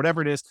 70-30 or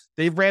whatever it is,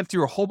 they ran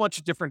through a whole bunch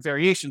of different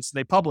variations. And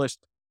they published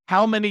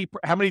how many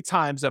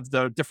times of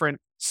the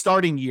different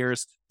starting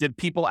years did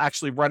people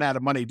actually run out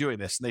of money doing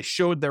this. And they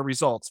showed their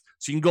results.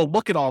 So you can go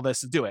look at all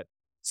this and do it.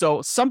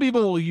 So some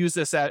people will use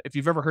this if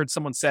you've ever heard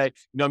someone say,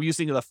 I'm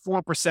using the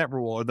 4%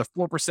 rule or the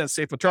 4%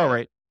 safe withdrawal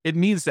rate. It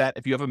means that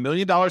if you have $1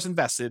 million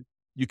invested,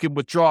 you can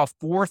withdraw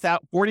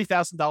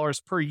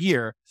 $40,000 per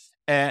year,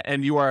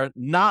 and you are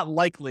not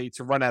likely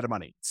to run out of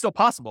money. It's still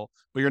possible,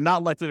 but you're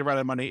not likely to run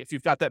out of money if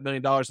you've got that $1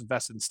 million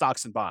invested in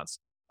stocks and bonds.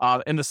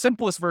 In the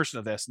simplest version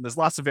of this, and there's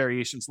lots of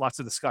variations, lots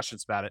of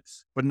discussions about it,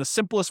 but in the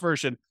simplest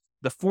version,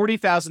 the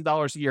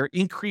 $40,000 a year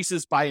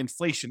increases by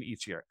inflation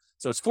each year.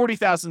 So it's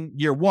 $40,000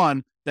 year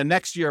one, the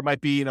next year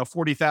might be,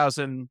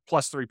 $40,000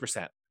 plus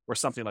 3% or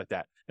something like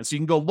that. And so you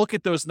can go look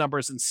at those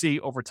numbers and see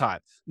over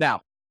time.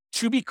 Now,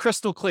 to be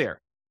crystal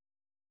clear,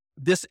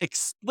 this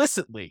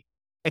explicitly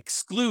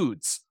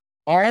excludes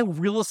all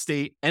real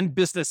estate and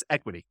business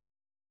equity.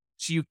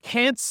 So you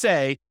can't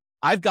say,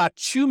 I've got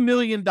 $2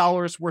 million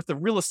worth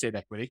of real estate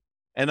equity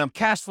and I'm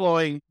cash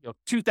flowing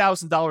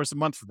 $2,000 a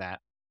month from that.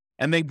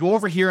 And then go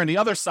over here on the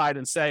other side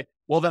and say,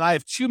 well, then I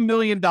have $2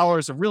 million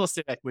of real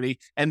estate equity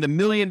and $1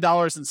 million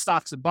in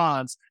stocks and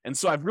bonds. And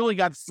so I've really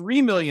got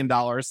 $3 million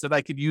that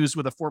I could use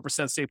with a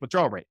 4% safe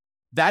withdrawal rate.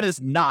 That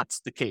is not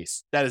the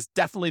case. That is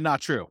definitely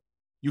not true.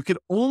 You can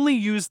only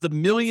use the $1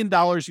 million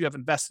you have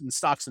invested in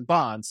stocks and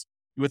bonds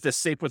with this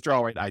safe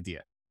withdrawal rate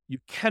idea. You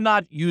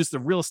cannot use the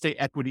real estate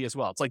equity as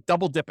well. It's like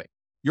double dipping.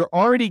 You're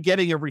already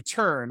getting a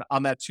return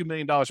on that $2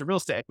 million of real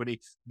estate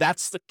equity.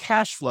 That's the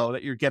cash flow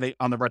that you're getting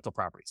on the rental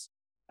properties,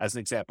 as an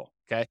example.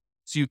 Okay.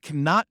 So you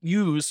cannot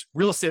use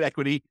real estate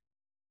equity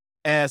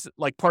as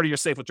like part of your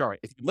safe withdrawal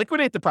rate. If you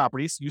liquidate the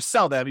properties, you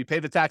sell them, you pay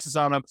the taxes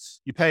on them,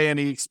 you pay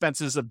any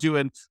expenses of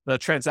doing the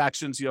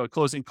transactions,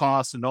 closing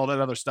costs and all that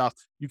other stuff.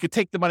 You could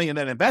take the money and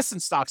then invest in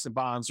stocks and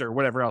bonds or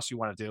whatever else you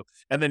want to do,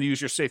 and then use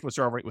your safe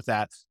withdrawal rate with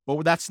that.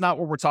 But that's not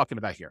what we're talking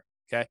about here.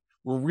 Okay.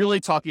 We're really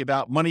talking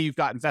about money you've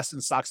got invested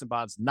in stocks and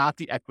bonds, not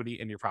the equity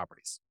in your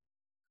properties.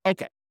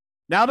 Okay.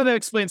 Now that I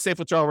explained safe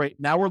withdrawal rate,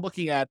 now we're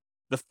looking at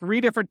the 3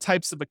 different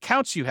types of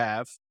accounts you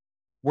have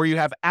where you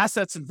have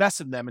assets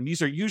invested in them. And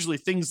these are usually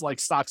things like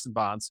stocks and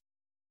bonds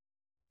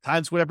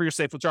times whatever your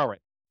safe withdrawal rate.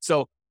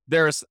 So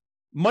there's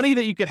money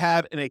that you could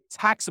have in a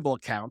taxable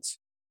account.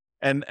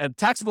 And a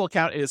taxable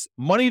account is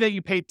money that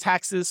you pay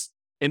taxes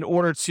in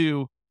order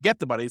to get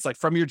the money. It's like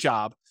from your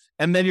job.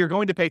 And then you're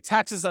going to pay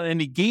taxes on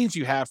any gains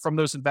you have from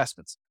those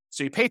investments.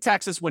 So you pay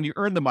taxes when you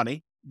earn the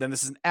money. Then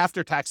this is an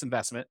after-tax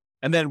investment.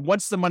 And then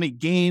once the money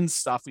gains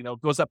stuff,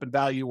 goes up in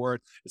value or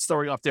it's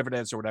throwing off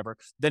dividends or whatever,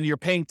 then you're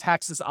paying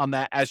taxes on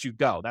that as you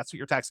go. That's what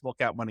your taxable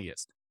account money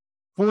is.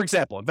 For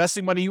example,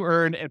 investing money you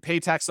earn and pay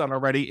tax on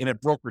already in a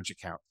brokerage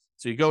account.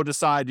 So you go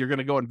decide you're going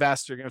to go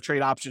invest, you're going to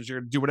trade options, you're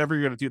going to do whatever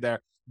you're going to do there.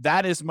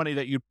 That is money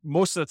that you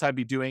most of the time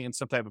be doing in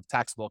some type of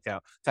taxable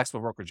account,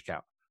 taxable brokerage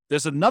account.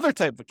 There's another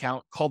type of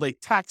account called a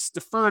tax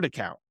deferred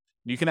account.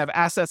 You can have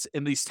assets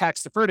in these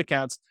tax deferred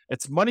accounts.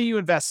 It's money you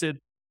invested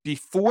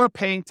before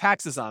paying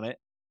taxes on it,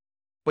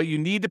 but you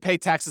need to pay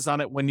taxes on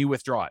it when you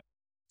withdraw it.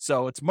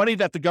 So it's money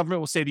that the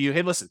government will say to you,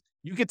 hey, listen,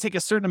 you could take a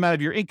certain amount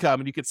of your income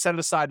and you could set it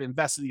aside and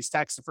invest in these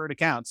tax deferred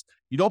accounts.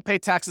 You don't pay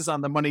taxes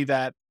on the money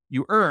that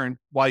you earn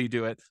while you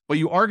do it, but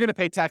you are going to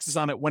pay taxes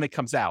on it when it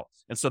comes out.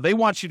 And so they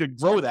want you to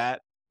grow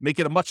that, make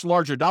it a much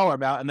larger dollar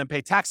amount, and then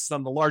pay taxes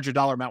on the larger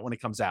dollar amount when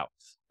it comes out.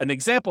 An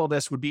example of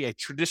this would be a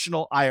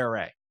traditional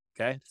IRA.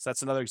 Okay. So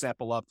that's another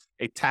example of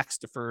a tax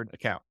deferred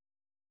account.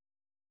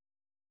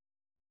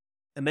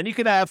 And then you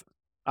could have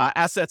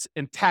assets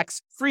in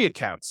tax-free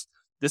accounts.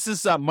 This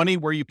is money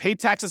where you pay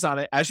taxes on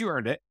it as you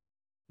earned it,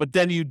 but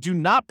then you do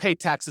not pay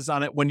taxes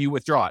on it when you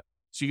withdraw it.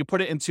 So you can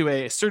put it into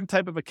a certain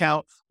type of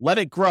account, let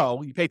it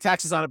grow. You pay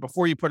taxes on it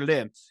before you put it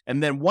in.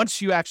 And then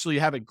once you actually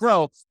have it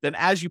grow, then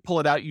as you pull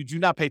it out, you do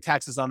not pay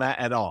taxes on that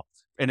at all.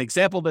 An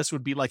example of this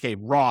would be like a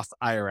Roth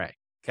IRA.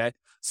 Okay.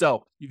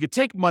 So you could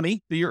take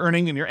money that you're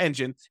earning in your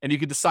engine and you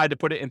could decide to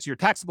put it into your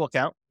taxable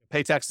account,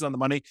 pay taxes on the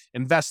money,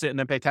 invest it, and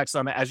then pay taxes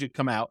on it as you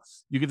come out.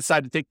 You can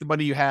decide to take the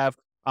money you have,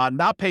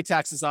 not pay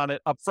taxes on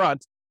it up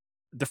front,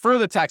 defer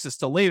the taxes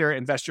till later,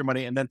 invest your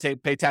money, and then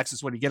pay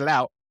taxes when you get it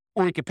out.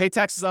 Or you can pay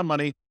taxes on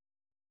money,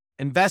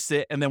 invest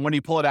it, and then when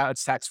you pull it out,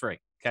 it's tax-free.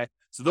 Okay.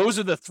 So those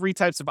are the 3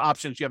 types of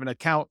options. You have an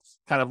account,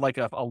 kind of like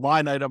a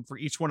line item for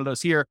each one of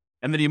those here.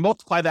 And then you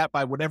multiply that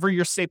by whatever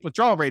your safe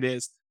withdrawal rate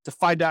is to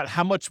find out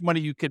how much money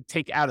you could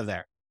take out of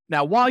there.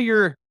 Now, while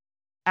you're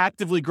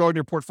actively growing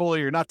your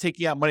portfolio, you're not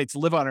taking out money to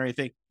live on or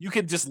anything, you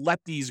can just let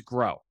these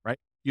grow, right?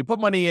 You put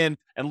money in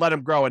and let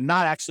them grow and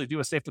not actually do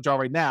a safe withdrawal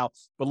right now.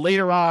 But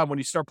later on, when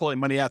you start pulling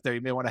money out there,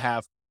 you may want to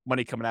have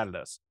money coming out of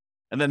those.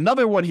 And then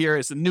another one here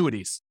is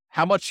annuities.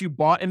 How much you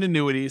bought in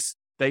annuities,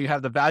 that you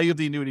have the value of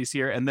the annuities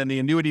here, and then the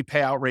annuity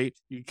payout rate,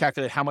 you can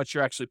calculate how much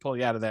you're actually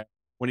pulling out of there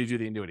when you do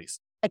the annuities.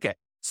 Okay,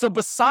 so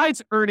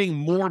besides earning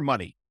more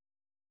money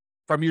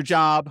from your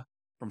job,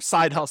 from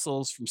side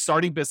hustles, from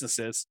starting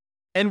businesses,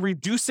 and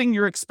reducing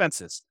your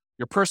expenses,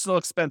 your personal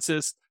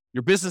expenses,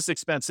 your business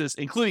expenses,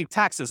 including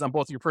taxes on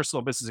both your personal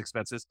and business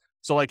expenses.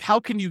 So like, how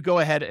can you go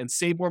ahead and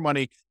save more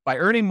money by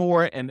earning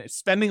more and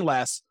spending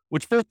less,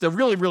 which both are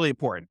really, really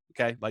important.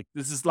 Okay. Like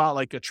this is not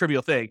like a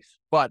trivial thing,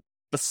 but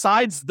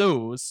besides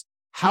those,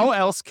 how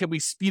else can we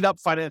speed up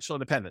financial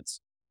independence?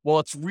 Well,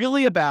 it's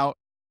really about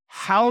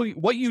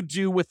what you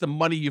do with the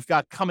money you've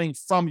got coming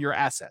from your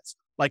assets,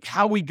 like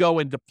how we go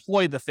and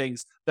deploy the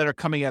things that are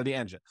coming out of the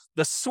engine,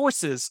 the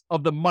sources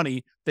of the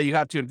money that you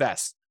have to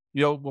invest.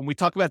 You know, when we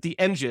talk about the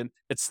engine,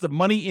 it's the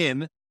money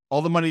in,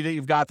 all the money that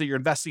you've got that you're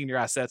investing in your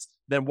assets.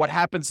 Then what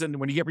happens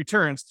when you get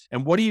returns,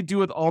 and what do you do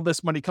with all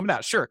this money coming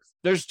out? Sure,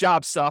 there's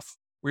job stuff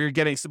where you're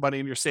getting some money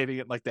and you're saving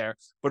it like there.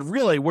 But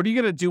really, what are you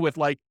going to do with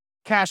like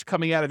cash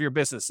coming out of your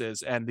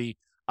businesses and the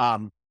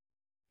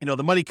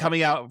the money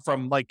coming out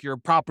from like your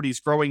properties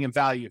growing in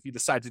value if you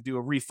decide to do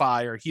a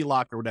refi or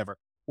HELOC or whatever,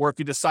 or if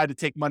you decide to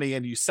take money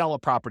and you sell a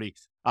property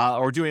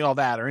or doing all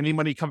that, or any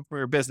money coming from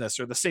your business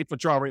or the safe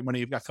withdrawal rate money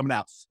you've got coming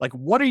out. Like,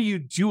 what are you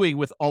doing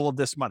with all of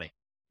this money?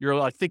 You're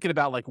like thinking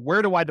about like,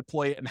 where do I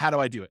deploy it and how do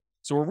I do it?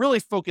 So we're really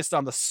focused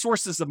on the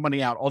sources of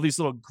money out, all these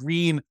little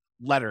green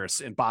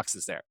letters in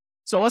boxes there.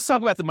 So let's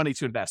talk about the money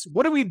to invest.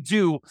 What do we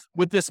do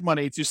with this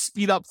money to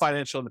speed up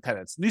financial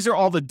independence? And these are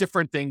all the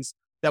different things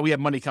that we have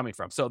money coming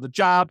from. So the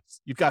job,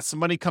 you've got some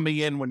money coming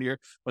in when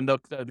the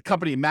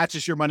company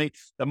matches your money,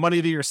 the money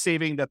that you're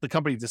saving that the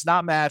company does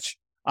not match,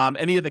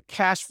 any of the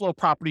cash flow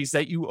properties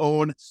that you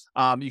own.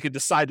 You could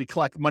decide to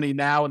collect money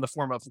now in the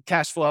form of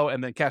cash flow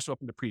and then cash flow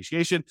from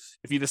depreciation.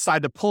 If you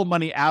decide to pull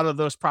money out of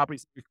those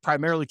properties, you're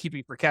primarily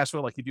keeping for cash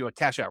flow, like you do a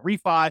cash out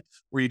refi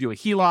or you do a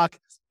HELOC.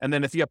 And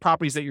then if you have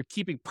properties that you're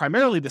keeping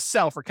primarily to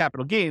sell for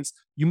capital gains,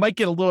 you might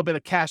get a little bit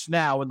of cash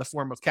now in the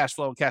form of cash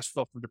flow and cash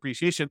flow from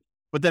depreciation.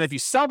 But then if you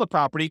sell the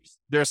property,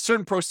 there are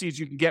certain proceeds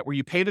you can get where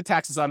you pay the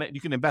taxes on it and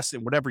you can invest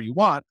in whatever you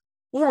want.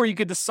 Or you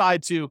could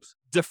decide to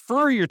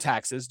defer your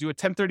taxes, do a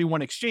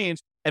 1031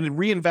 exchange, and then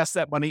reinvest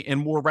that money in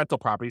more rental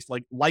properties,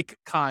 like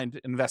kind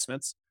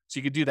investments. So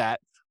you could do that.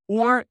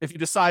 Or if you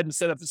decide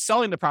instead of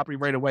selling the property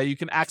right away, you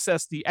can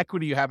access the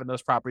equity you have in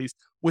those properties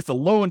with a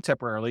loan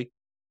temporarily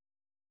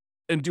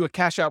and do a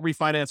cash out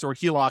refinance or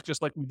HELOC,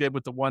 just like we did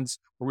with the ones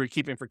where we were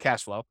keeping for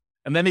cash flow.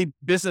 And then any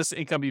business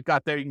income you've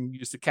got there, you can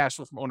use the cash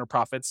flow from owner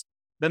profits.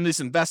 Then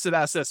these invested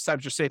assets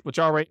times your safe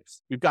withdrawal rate.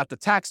 We've got the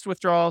tax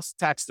withdrawals,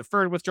 tax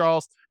deferred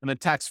withdrawals, and then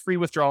tax-free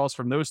withdrawals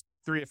from those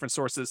three different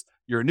sources,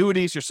 your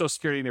annuities, your Social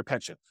Security, and your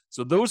pension.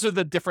 So those are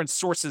the different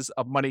sources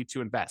of money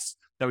to invest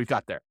that we've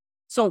got there.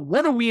 So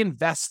what do we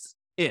invest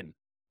in?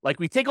 Like,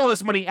 we take all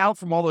this money out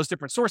from all those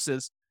different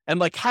sources, and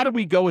like, how do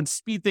we go and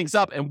speed things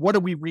up, and what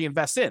do we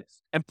reinvest in?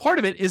 And part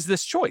of it is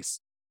this choice.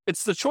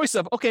 It's the choice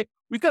of, okay,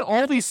 we've got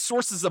all these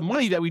sources of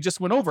money that we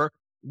just went over.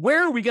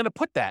 Where are we going to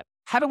put that?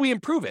 How do we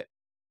improve it?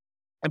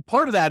 And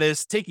part of that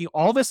is taking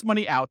all this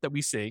money out that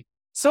we see.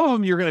 Some of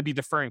them you're going to be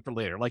deferring for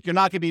later. Like, you're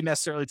not going to be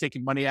necessarily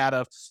taking money out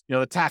of,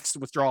 the tax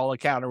withdrawal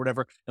account or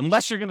whatever,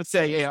 unless you're going to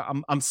say, hey,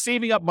 I'm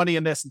saving up money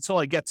in this until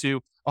I get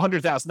to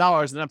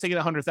 $100,000, and I'm taking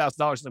 $100,000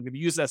 and I'm going to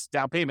use that as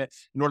down payment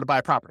in order to buy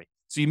a property.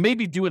 So you may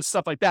be doing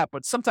stuff like that,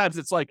 but sometimes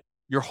it's like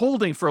you're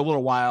holding for a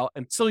little while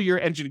until your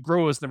engine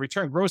grows and the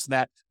return grows in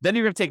that. Then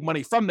you're going to take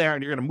money from there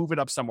and you're going to move it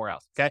up somewhere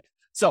else. Okay.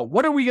 So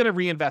what are we going to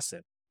reinvest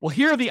in? Well,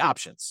 here are the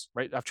options,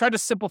 right? I've tried to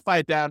simplify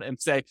it down and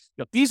say,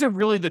 these are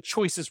really the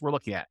choices we're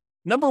looking at.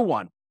 Number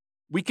one,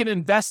 we can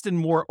invest in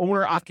more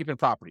owner-occupant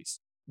properties.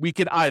 We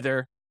could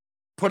either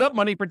put up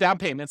money for down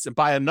payments and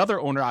buy another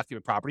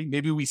owner-occupant property.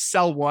 Maybe we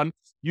sell one,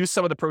 use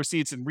some of the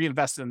proceeds and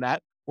reinvest in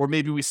that. Or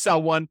maybe we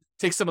sell one,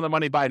 take some of the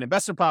money, buy an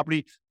investment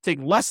property, take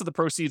less of the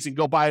proceeds and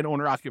go buy an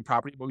owner-occupant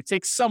property. But we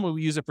take some and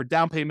we use it for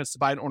down payments to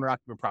buy an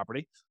owner-occupant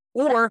property.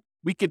 Or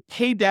we could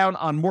pay down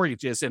on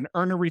mortgages and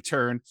earn a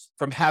return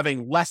from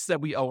having less that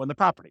we owe on the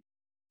property.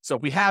 So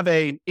if we have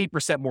an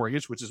 8%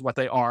 mortgage, which is what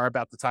they are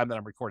about the time that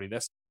I'm recording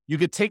this, you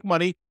could take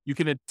money,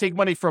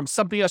 from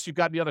something else you've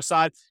got on the other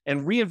side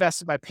and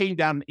reinvest it by paying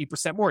down an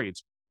 8%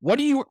 mortgage. What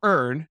do you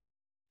earn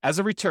as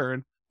a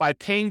return by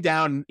paying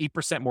down an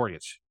 8%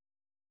 mortgage?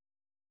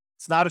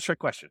 It's not a trick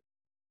question.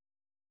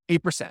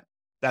 8%.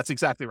 That's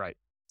exactly right.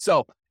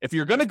 So if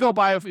you're going to go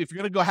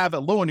have a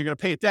loan, you're going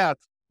to pay it down.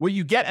 What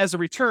you get as a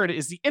return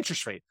is the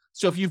interest rate.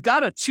 So if you've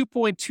got a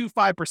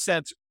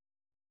 2.25%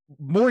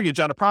 mortgage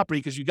on a property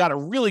because you got a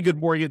really good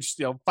mortgage,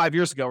 5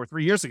 years ago or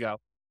 3 years ago,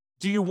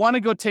 do you want to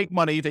go take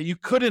money that you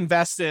could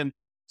invest in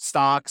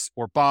stocks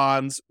or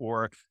bonds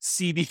or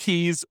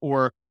CDs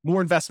or more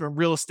investment in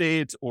real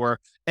estate or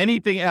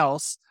anything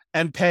else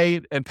and pay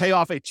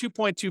off a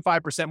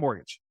 2.25%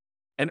 mortgage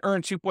and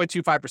earn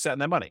 2.25% on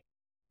that money?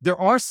 There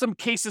are some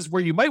cases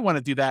where you might want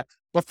to do that,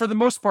 but for the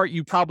most part,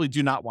 you probably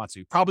do not want to.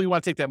 You probably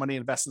want to take that money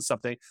and invest in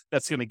something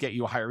that's going to get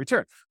you a higher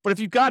return. But if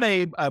you've got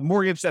a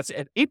mortgage that's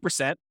at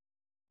 8%,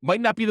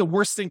 might not be the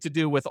worst thing to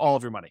do with all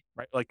of your money,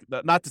 right? Like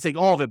not to take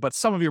all of it, but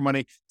some of your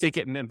money, take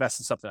it and invest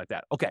in something like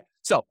that. Okay.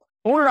 So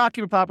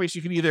owner-occupied properties,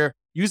 you can either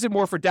use it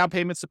more for down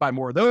payments to buy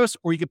more of those,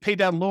 or you can pay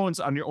down loans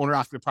on your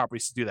owner-occupied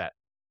properties to do that.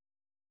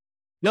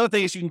 The other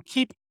thing is you can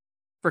keep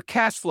for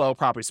cash flow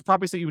properties, the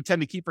properties that you would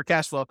tend to keep for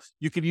cash flow,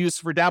 you could use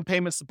for down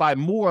payments to buy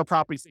more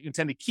properties that you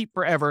intend to keep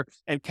forever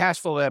and cash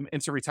flow them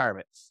into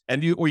retirement.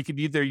 Or you could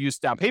either use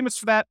down payments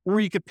for that,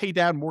 or you could pay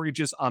down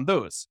mortgages on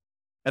those.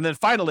 And then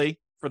finally,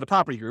 for the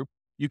property group,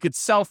 you could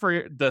sell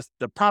for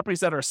the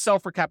properties that are sell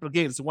for capital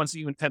gains, the ones that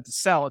you intend to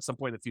sell at some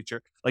point in the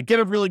future, like get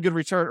a really good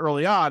return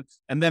early on.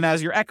 And then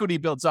as your equity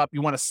builds up,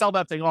 you want to sell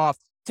that thing off,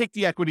 take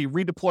the equity,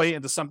 redeploy it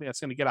into something that's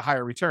going to get a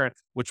higher return,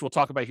 which we'll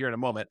talk about here in a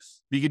moment.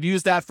 But you could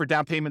use that for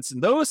down payments in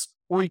those,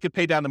 or you could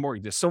pay down the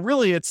mortgages. So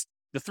really it's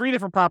the three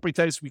different property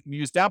types. We can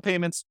use down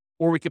payments,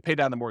 or we could pay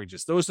down the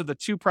mortgages. Those are the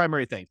two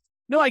primary things.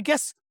 No, I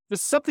guess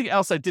there's something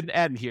else I didn't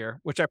add in here,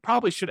 which I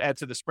probably should add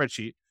to the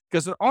spreadsheet,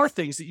 because there are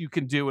things that you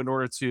can do in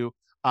order to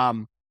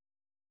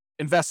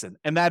invest in,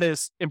 and that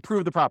is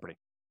improve the property.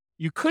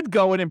 You could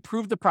go and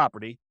improve the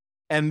property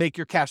and make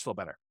your cash flow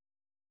better.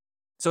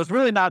 So it's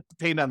really not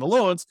paying down the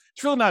loans.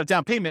 It's really not a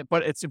down payment,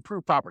 but it's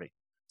improved property.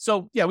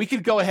 So yeah, we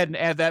could go ahead and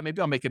add that. Maybe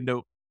I'll make a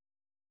note.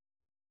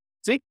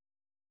 See?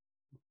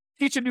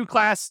 Teach a new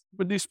class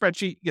with a new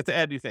spreadsheet, you get to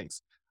add new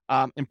things.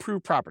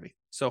 Improve property.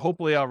 So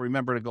hopefully I'll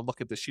remember to go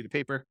look at this sheet of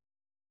paper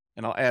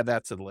and I'll add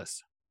that to the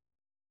list.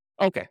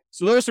 Okay,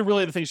 so those are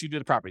really the things you do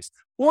to properties.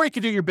 Or you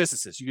could do your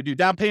businesses. You could do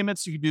down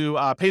payments, you could do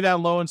pay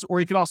down loans,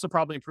 or you can also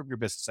probably improve your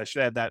business. I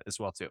should add that as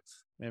well too.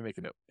 Maybe make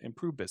a note.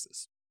 Improve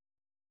business.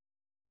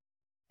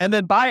 And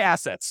then buy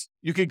assets.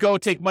 You could go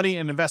take money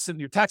and invest it in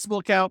your taxable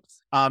account.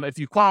 If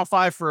you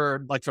qualify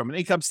for, like from an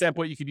income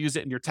standpoint, you could use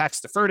it in your tax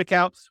deferred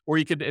account, or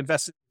you could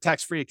invest in a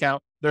tax-free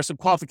account. There's some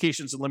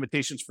qualifications and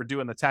limitations for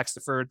doing the tax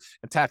deferred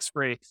and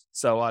tax-free.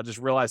 So just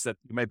realize that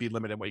you might be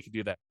limited in what you can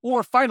do that.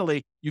 Or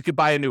finally, you could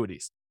buy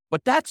annuities.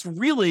 But that's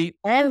really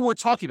all we're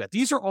talking about.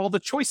 These are all the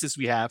choices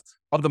we have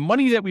of the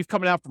money that we've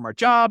coming out from our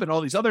job and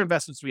all these other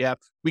investments we have.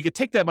 We could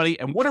take that money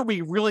and what are we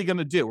really going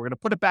to do? We're going to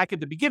put it back at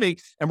the beginning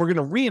and we're going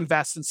to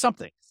reinvest in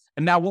something.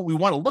 And now what we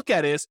want to look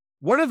at is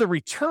what are the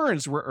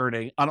returns we're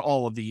earning on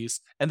all of these,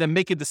 and then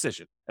make a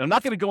decision. And I'm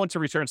not going to go into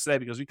returns today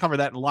because we cover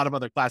that in a lot of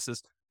other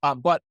classes.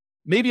 But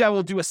maybe I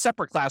will do a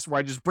separate class where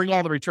I just bring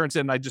all the returns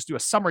in and I just do a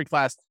summary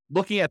class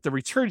looking at the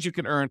returns you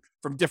can earn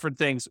from different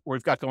things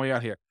we've got going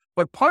on here.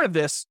 But part of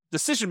this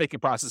decision-making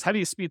process, how do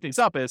you speed things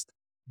up, is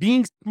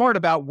being smart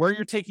about where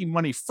you're taking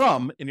money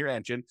from in your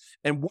engine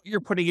and what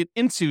you're putting it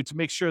into to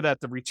make sure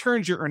that the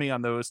returns you're earning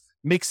on those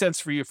make sense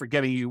for you for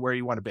getting you where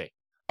you want to be.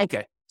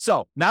 Okay,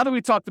 so now that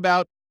we talked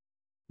about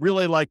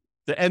really like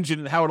the engine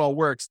and how it all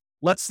works,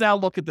 let's now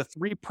look at the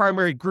three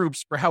primary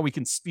groups for how we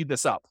can speed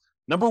this up.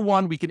 Number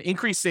one, we can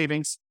increase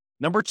savings.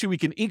 Number two, we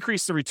can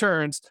increase the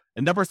returns.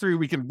 And number three,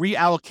 we can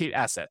reallocate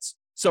assets.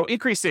 So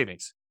increase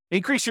savings.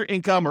 Increase your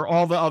income or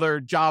all the other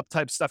job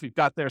type stuff you've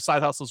got there,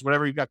 side hustles,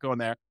 whatever you've got going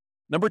there.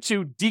 Number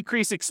two,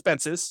 decrease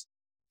expenses.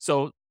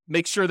 So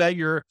make sure that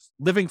you're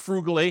living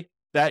frugally,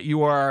 that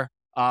you are,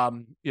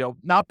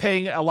 not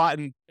paying a lot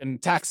in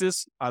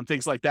taxes on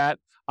things like that.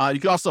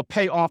 You can also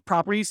pay off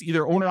properties,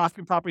 either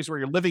owner-occupied properties where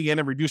you're living in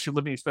and reduce your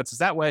living expenses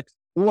that way,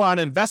 or on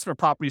investment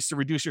properties to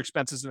reduce your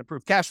expenses and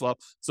improve cash flow.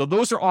 So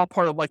those are all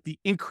part of like the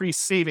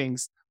increased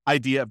savings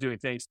idea of doing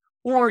things.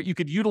 Or you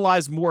could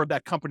utilize more of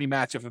that company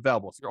match if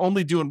available. If you're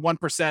only doing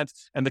 1%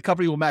 and the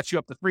company will match you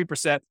up to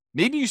 3%,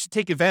 maybe you should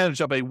take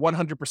advantage of a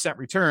 100%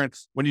 return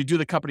when you do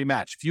the company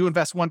match. If you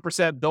invest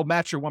 1%, they'll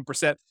match your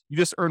 1%. You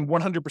just earn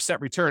 100%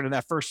 return in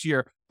that first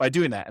year by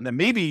doing that. And then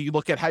maybe you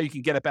look at how you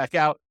can get it back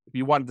out if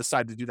you want to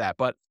decide to do that.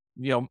 But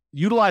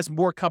utilize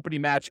more company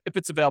match if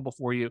it's available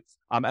for you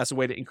as a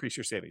way to increase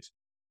your savings.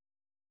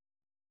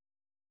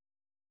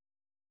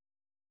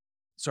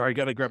 Sorry, I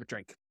got to grab a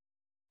drink.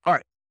 All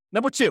right.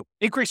 Number two,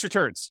 increase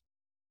returns.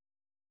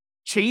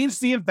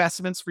 Change the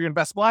investments for your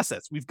investable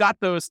assets. We've got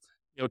those,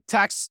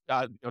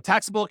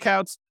 taxable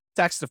accounts,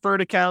 tax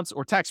deferred accounts,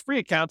 or tax-free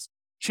accounts.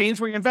 Change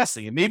where you're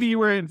investing. And maybe you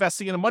were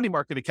investing in a money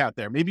market account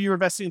there. Maybe you're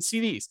investing in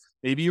CDs.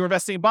 Maybe you're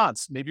investing in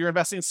bonds. Maybe you're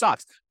investing in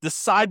stocks.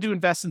 Decide to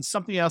invest in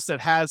something else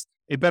that has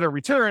a better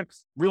return.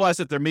 Realize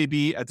that there may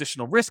be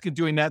additional risk in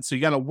doing that. So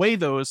you got to weigh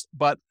those,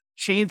 but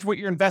change what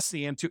you're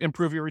investing in to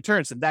improve your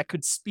returns. And that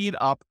could speed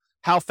up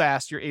how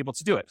fast you're able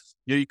to do it.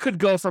 You could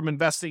go from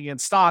investing in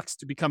stocks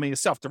to becoming a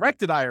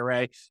self-directed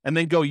IRA and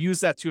then go use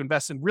that to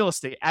invest in real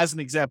estate as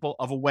an example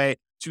of a way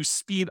to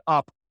speed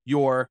up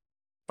your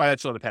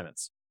financial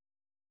independence.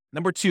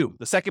 Number two,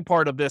 the second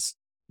part of this,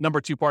 number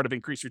two part of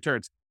increased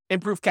returns,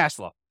 improve cash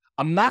flow.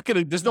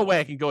 There's no way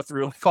I can go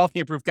through all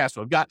the improved cash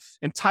flow. I've got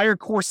entire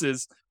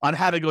courses on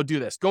how to go do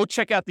this. Go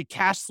check out the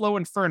Cash Flow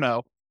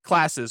Inferno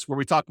classes where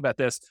we talk about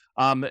this.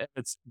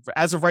 It's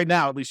as of right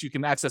now, at least you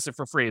can access it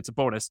for free. It's a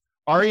bonus.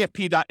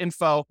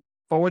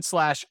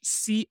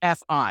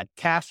 refp.info/CFI,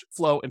 Cash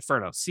Flow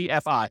Inferno,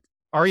 CFI,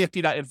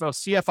 refp.info,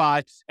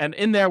 CFI. And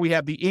in there, we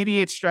have the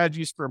 88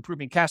 strategies for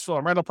improving cash flow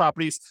on rental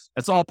properties.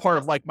 It's all part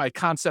of like my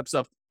concepts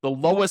of the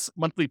lowest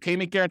monthly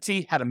payment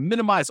guarantee, how to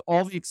minimize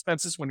all the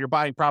expenses when you're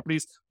buying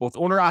properties, both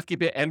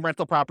owner-occupant and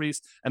rental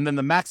properties, and then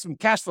the maximum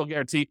cash flow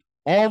guarantee,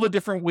 all the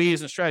different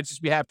ways and strategies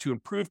we have to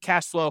improve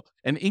cash flow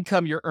and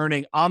income you're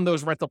earning on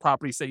those rental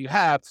properties that you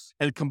have,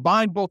 and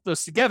combine both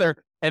those together.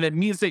 And it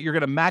means that you're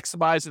going to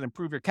maximize and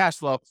improve your cash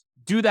flow.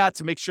 Do that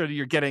to make sure that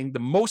you're getting the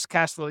most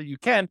cash flow that you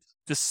can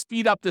to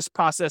speed up this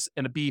process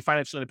and to be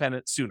financially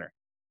independent sooner.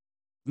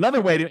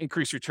 Another way to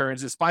increase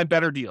returns is find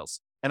better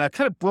deals. And I've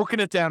kind of broken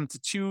it down into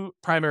two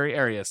primary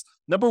areas.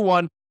 Number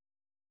one,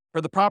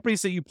 for the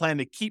properties that you plan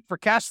to keep for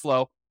cash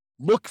flow,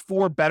 look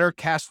for better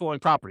cash flowing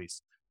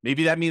properties.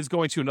 Maybe that means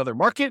going to another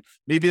market.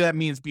 Maybe that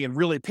means being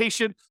really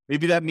patient.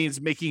 Maybe that means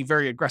making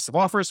very aggressive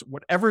offers,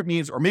 whatever it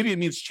means. Or maybe it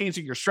means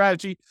changing your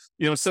strategy.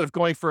 Instead of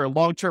going for a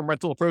long-term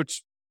rental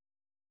approach,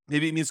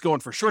 maybe it means going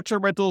for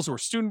short-term rentals or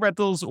student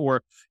rentals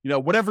or,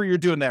 whatever you're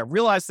doing there.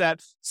 Realize that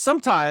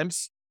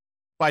sometimes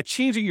by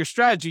changing your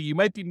strategy, you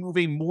might be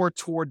moving more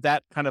toward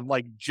that kind of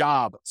like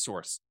job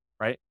source,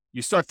 right?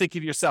 You start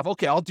thinking to yourself,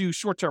 okay, I'll do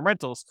short-term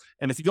rentals.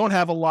 And if you don't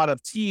have a lot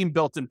of team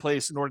built in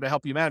place in order to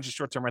help you manage the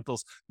short-term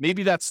rentals,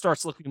 maybe that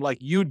starts looking like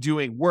you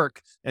doing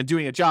work and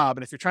doing a job.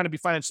 And if you're trying to be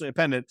financially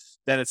independent,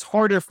 then it's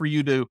harder for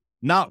you to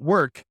not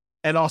work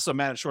and also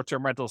manage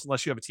short-term rentals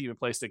unless you have a team in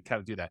place that can kind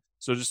of do that.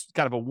 So just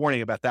kind of a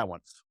warning about that one.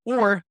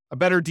 Or a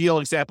better deal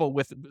example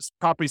with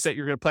properties that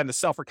you're going to plan to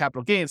sell for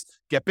capital gains,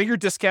 get bigger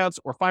discounts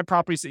or find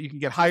properties that you can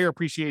get higher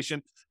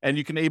appreciation and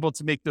you can able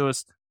to make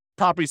those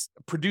properties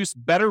produce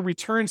better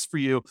returns for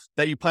you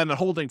that you plan on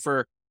holding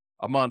for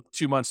a month,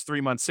 2 months,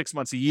 3 months, 6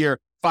 months, a year,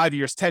 5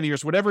 years, 10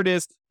 years, whatever it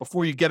is,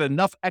 before you get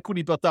enough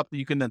equity built up that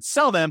you can then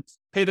sell them,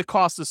 pay the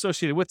costs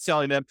associated with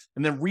selling them,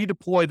 and then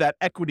redeploy that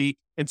equity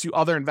into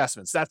other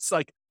investments. That's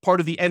like part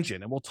of the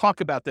engine. And we'll talk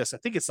about this. I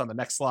think it's on the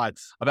next slide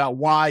about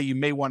why you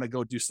may want to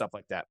go do stuff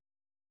like that.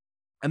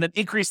 And then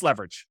increase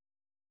leverage.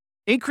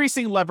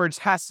 Increasing leverage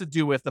has to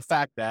do with the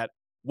fact that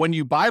when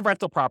you buy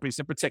rental properties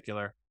in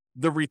particular,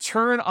 the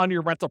return on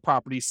your rental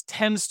properties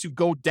tends to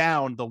go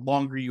down the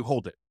longer you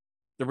hold it.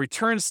 The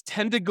returns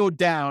tend to go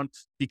down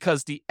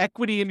because the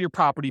equity in your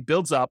property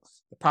builds up.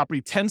 The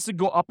property tends to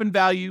go up in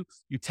value.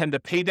 You tend to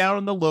pay down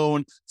on the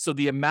loan. So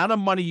the amount of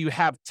money you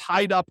have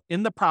tied up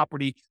in the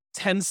property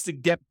tends to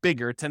get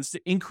bigger, tends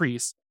to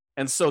increase.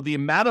 And so the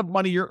amount of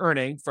money you're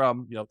earning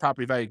from,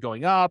 property value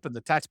going up and the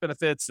tax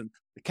benefits and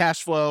the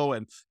cash flow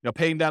and,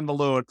 paying down the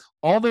loan,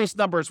 all those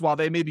numbers, while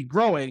they may be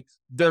growing,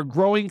 they're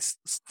growing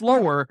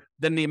slower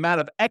than the amount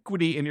of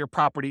equity in your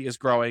property is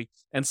growing.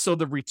 And so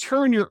the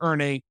return you're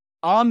earning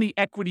on the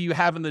equity you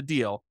have in the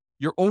deal,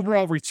 your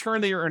overall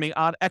return that you're earning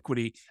on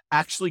equity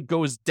actually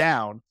goes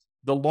down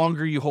the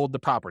longer you hold the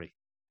property.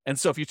 And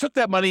so if you took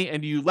that money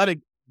and you let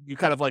it, you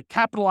kind of like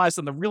capitalize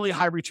on the really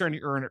high return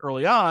you earn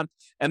early on.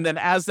 And then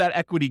as that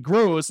equity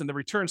grows and the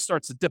return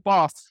starts to dip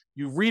off,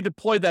 you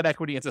redeploy that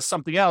equity into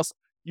something else.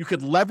 You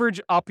could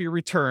leverage up your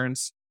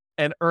returns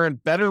and earn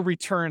better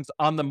returns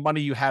on the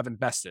money you have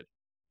invested.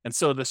 And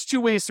so there's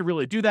two ways to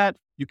really do that.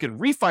 You can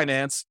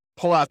refinance,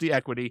 pull out the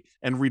equity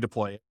and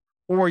redeploy it.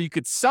 Or you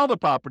could sell the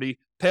property,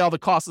 pay all the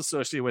costs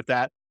associated with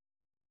that,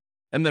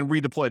 and then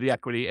redeploy the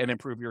equity and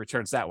improve your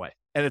returns that way.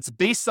 And it's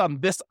based on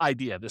this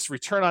idea, this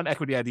return on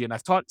equity idea. And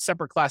I've taught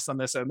separate classes on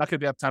this, and I'm not going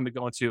to have time to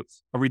go into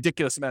a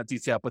ridiculous amount of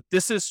detail, but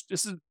this is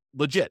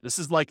legit. This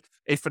is like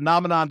a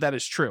phenomenon that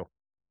is true.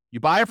 You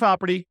buy a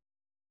property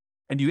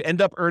and you end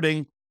up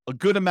earning a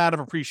good amount of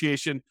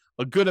appreciation,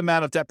 a good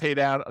amount of debt pay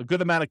down, a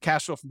good amount of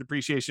cash flow from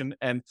depreciation,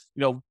 and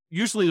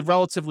usually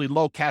relatively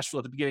low cash flow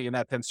at the beginning, and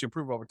that tends to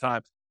improve over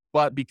time.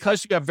 But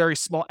because you have very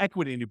small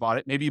equity and you bought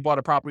it, maybe you bought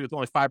a property with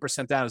only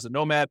 5% down as a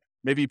nomad,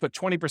 maybe you put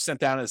 20%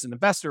 down as an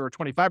investor or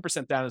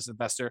 25% down as an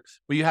investor,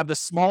 but you have this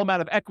small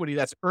amount of equity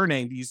that's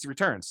earning these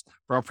returns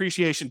from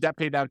appreciation, debt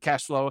pay down,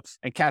 cash flow,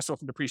 and cash flow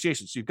from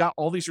depreciation. So you've got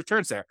all these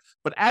returns there.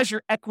 But as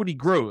your equity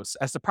grows,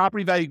 as the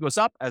property value goes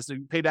up, as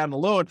you pay down the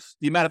loan,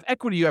 the amount of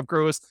equity you have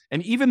grows.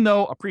 And even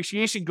though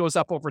appreciation goes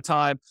up over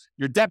time,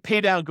 your debt pay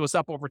down goes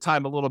up over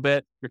time a little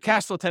bit, your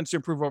cash flow tends to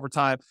improve over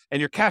time, and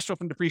your cash flow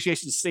from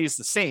depreciation stays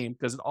the same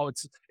because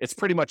it's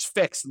pretty much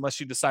fixed unless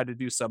you decide to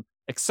do some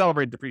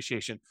accelerated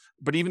depreciation.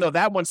 But even though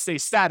that one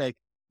stays static,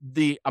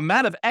 the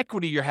amount of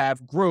equity you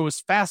have grows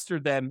faster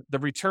than the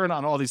return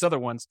on all these other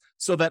ones,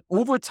 so that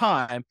over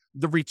time,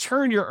 the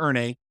return you're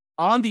earning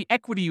on the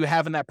equity you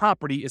have in that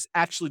property is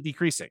actually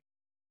decreasing.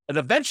 And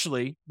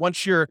eventually,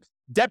 once your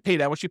debt pay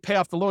down, once you pay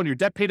off the loan, your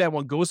debt pay down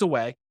one goes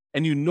away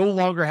and you no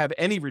longer have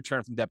any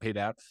return from debt pay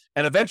down.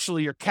 And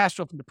eventually your cash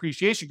flow from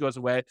depreciation goes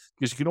away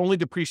because you can only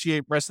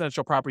depreciate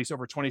residential properties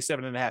over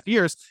 27 and a half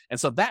years. And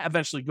so that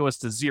eventually goes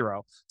to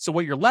zero. So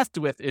what you're left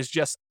with is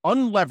just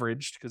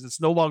unleveraged, because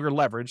it's no longer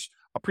leveraged,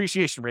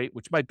 appreciation rate,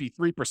 which might be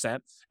 3%.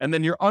 And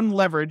then your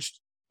unleveraged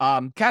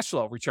cash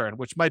flow return,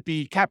 which might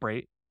be cap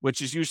rate, which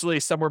is usually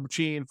somewhere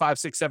between 5,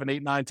 6, 7,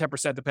 8, 9,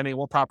 10%, depending on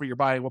what property you're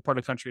buying, what part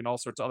of the country, and all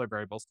sorts of other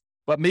variables.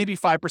 But maybe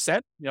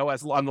 5%,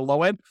 as on the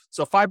low end.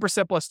 So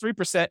 5% plus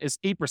 3% is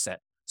 8%.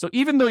 So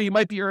even though you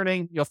might be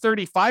earning,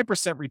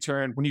 35%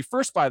 return when you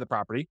first buy the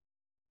property,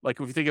 like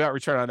if you think about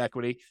return on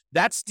equity,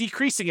 that's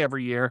decreasing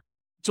every year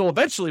So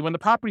eventually when the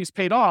property is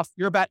paid off,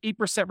 you're about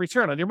 8%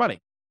 return on your money.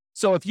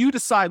 So if you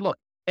decide, look,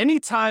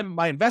 anytime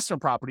my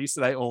investment properties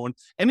that I own,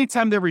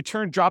 anytime their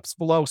return drops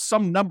below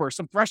some number,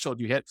 some threshold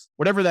you hit,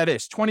 whatever that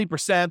is,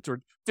 20%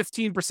 or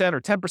 15%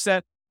 or 10%,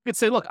 you could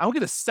say, look, I'm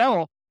going to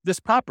sell this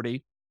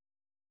property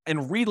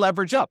and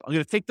re-leverage up. I'm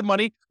going to take the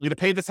money. I'm going to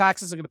pay the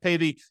taxes. I'm going to pay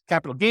the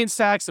capital gains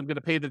tax. I'm going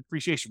to pay the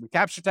depreciation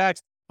recapture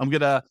tax. I'm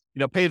going to,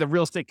 pay the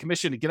real estate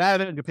commission to get out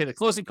of it. I'm going to pay the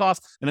closing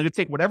costs, and I'm going to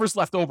take whatever's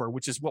left over,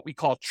 which is what we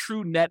call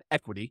true net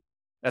equity.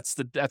 That's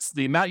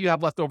the amount you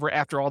have left over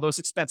after all those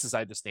expenses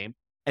I just named.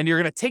 And you're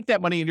going to take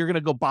that money and you're going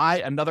to go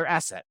buy another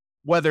asset,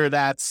 whether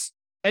that's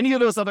any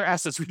of those other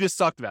assets we just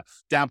talked about: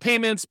 down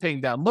payments,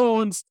 paying down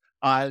loans,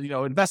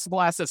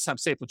 investable assets,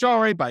 times safe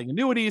withdrawal, buying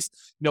annuities,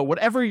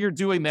 whatever you're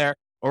doing there.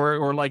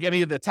 Or like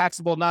any of the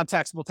taxable,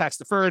 non-taxable, tax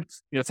deferred,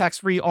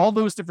 tax-free, all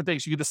those different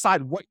things. You can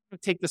decide what you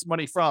take this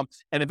money from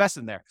and invest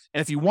in there. And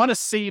if you want to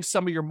save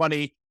some of your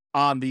money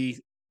on the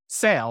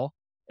sale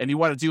and you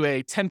want to do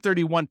a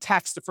 1031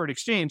 tax deferred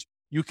exchange,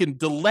 you can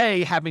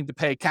delay having to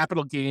pay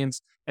capital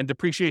gains and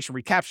depreciation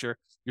recapture.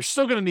 You're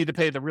still going to need to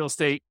pay the real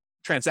estate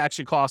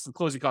transaction costs and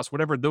closing costs,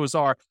 whatever those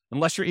are,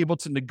 unless you're able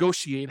to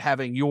negotiate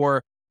having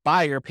your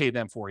buyer pay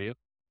them for you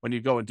when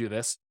you go and do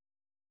this.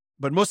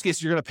 But in most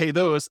cases, you're going to pay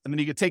those, and then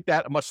you can take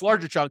that a much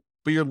larger chunk,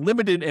 but you're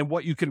limited in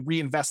what you can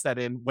reinvest that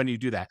in when you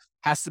do that.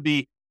 Has to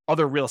be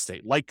other real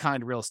estate,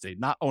 like-kind real estate,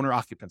 not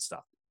owner-occupant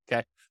stuff,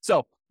 okay?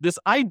 So this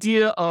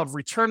idea of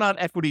return on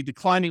equity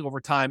declining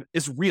over time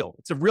is real.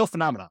 It's a real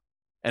phenomenon.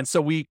 And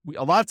so we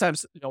a lot of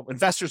times,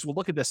 investors will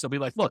look at this. They'll be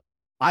like, look,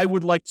 I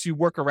would like to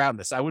work around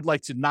this. I would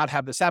like to not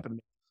have this happen to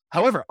me.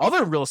 However,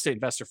 other real estate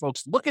investor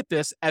folks look at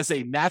this as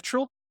a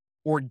natural,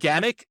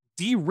 organic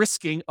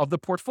de-risking of the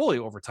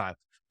portfolio over time.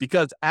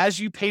 Because as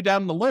you pay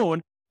down the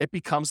loan, it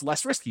becomes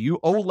less risky. You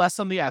owe less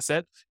on the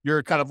asset.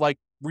 Your kind of like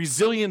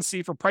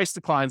resiliency for price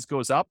declines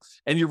goes up,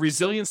 and your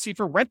resiliency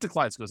for rent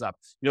declines goes up.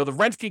 The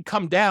rent can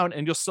come down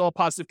and you'll still have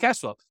positive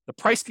cash flow. The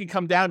price can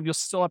come down and you'll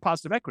still have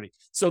positive equity.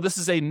 So this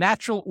is a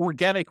natural,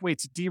 organic way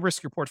to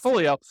de-risk your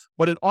portfolio,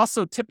 but it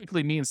also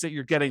typically means that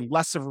you're getting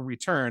less of a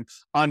return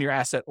on your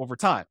asset over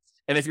time.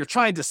 And if you're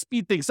trying to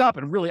speed things up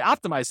and really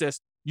optimize this,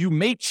 you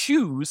may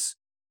choose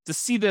to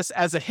see this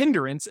as a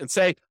hindrance and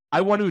say,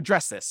 I want to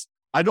address this.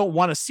 I don't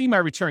want to see my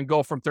return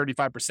go from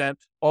 35%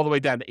 all the way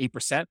down to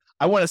 8%.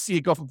 I want to see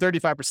it go from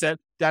 35%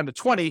 down to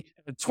 20.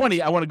 And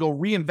 20, I want to go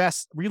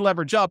reinvest,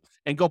 re-leverage up,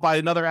 and go buy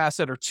another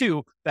asset or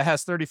two that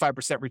has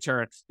 35%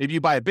 return. Maybe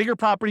you buy a bigger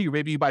property, or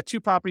maybe you buy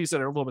two properties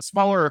that are a little bit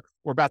smaller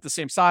or about the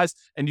same size,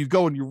 and you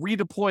go and you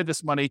redeploy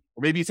this money,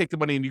 or maybe you take the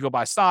money and you go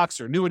buy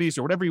stocks or annuities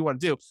or whatever you want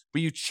to do,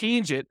 but you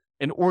change it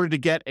in order to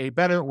get a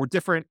better or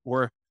different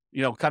or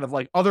kind of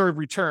like other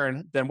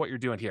return than what you're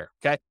doing here.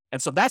 Okay.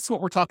 And so that's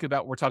what we're talking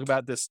about. We're talking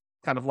about this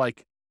kind of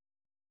like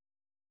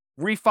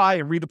refi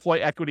and redeploy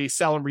equity,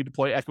 sell and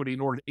redeploy equity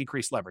in order to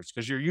increase leverage,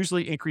 because you're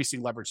usually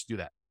increasing leverage to do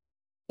that.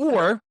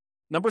 Or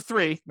number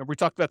three, remember we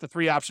talked about the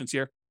three options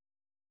here: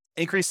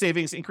 increase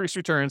savings, increase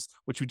returns,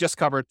 which we just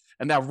covered,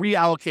 and now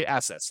reallocate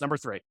assets. Number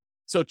three.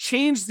 So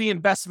change the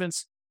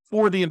investments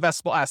for the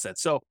investable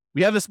assets. So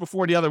we had this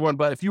before the other one,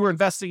 but if you were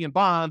investing in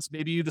bonds,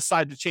 maybe you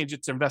decide to change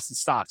it to invest in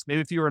stocks. Maybe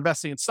if you were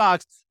investing in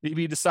stocks,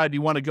 maybe you decide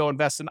you want to go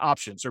invest in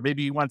options, or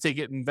maybe you want to take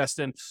it and invest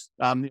in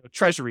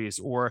treasuries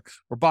or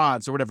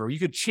bonds or whatever. You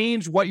could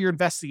change what you're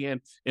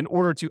investing in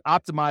order to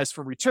optimize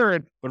for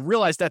return, but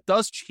realize that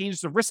does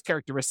change the risk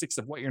characteristics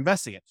of what you're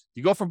investing in.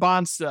 You go from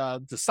bonds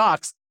to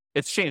stocks,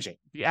 it's changing.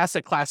 The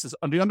asset classes,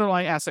 the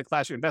underlying asset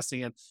class you're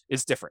investing in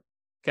is different.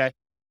 Okay.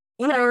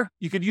 Or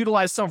you could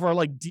utilize some of our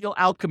like deal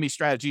alchemy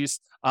strategies.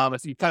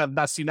 If you've kind of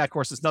not seen that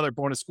course, it's another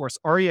bonus course,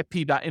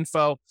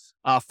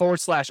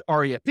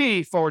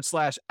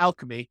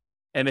 refp.info/REAP/alchemy.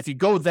 And if you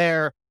go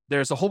there,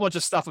 there's a whole bunch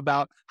of stuff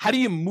about how do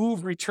you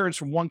move returns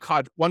from one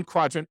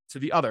quadrant to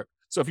the other.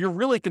 So if you're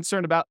really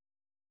concerned about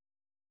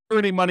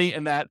earning money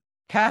in that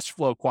cash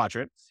flow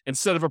quadrant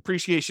instead of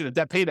appreciation and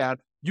debt pay down,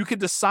 you can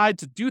decide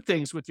to do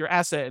things with your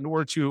asset in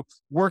order to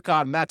work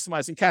on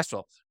maximizing cash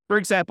flow. For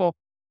example,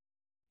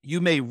 you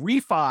may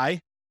refi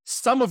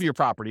some of your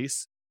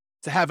properties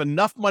to have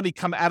enough money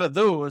come out of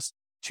those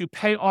to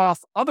pay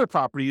off other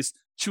properties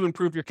to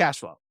improve your cash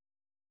flow.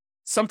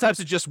 Sometimes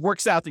it just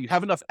works out that you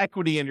have enough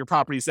equity in your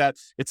properties that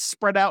it's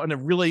spread out in a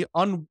really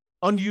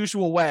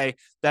unusual way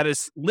that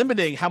is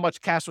limiting how much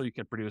cash flow you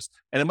can produce.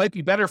 And it might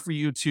be better for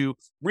you to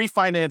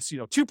refinance,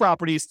 two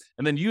properties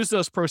and then use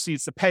those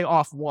proceeds to pay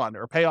off one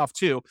or pay off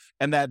two.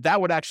 And that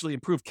would actually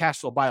improve cash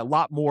flow by a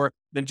lot more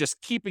than just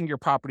keeping your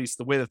properties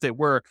the way that they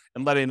were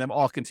and letting them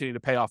all continue to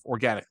pay off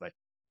organically.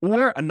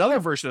 Or another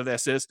version of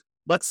this is,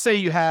 let's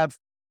say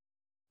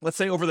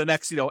over the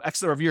next,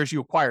 X number of years, you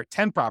acquire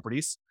 10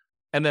 properties.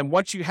 And then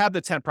once you have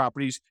the 10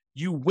 properties,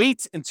 you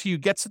wait until you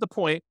get to the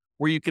point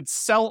where you could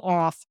sell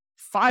off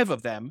 5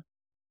 of them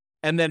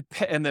and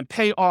then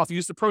pay off,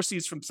 use the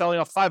proceeds from selling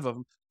off 5 of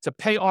them to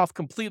pay off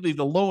completely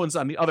the loans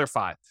on the other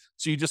 5.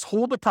 So you just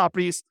hold the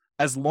properties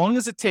as long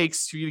as it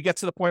takes for you to get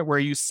to the point where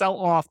you sell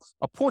off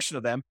a portion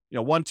of them,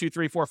 1, 2,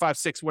 3, 4, 5,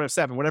 6, whatever,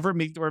 7, whatever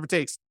it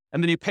takes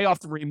and then you pay off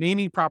the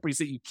remaining properties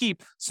that you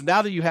keep. So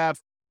now that you have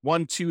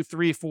 1, 2,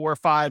 3, 4,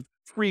 5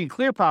 free and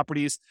clear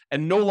properties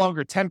and no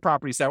longer 10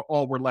 properties that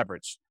all were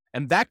leveraged.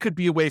 And that could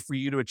be a way for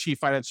you to achieve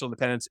financial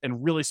independence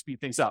and really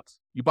speed things up.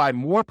 You buy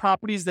more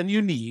properties than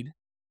you need,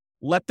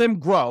 let them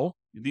grow.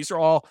 These are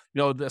all,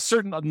 the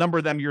certain number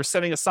of them you're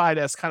setting aside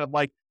as kind of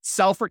like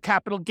sell for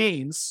capital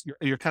gains.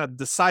 You're kind of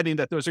deciding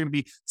that those are going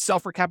to be sell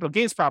for capital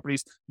gains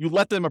properties. You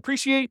let them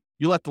appreciate,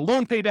 you let the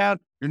loan pay down.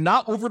 You're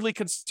not overly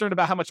concerned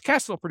about how much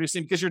cash flow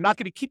producing because you're not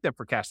going to keep them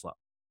for cash flow.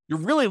 You're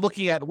really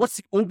looking at what's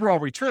the overall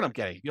return I'm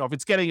getting. If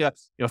it's getting a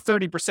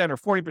 30%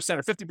 or 40%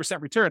 or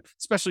 50% return,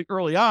 especially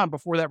early on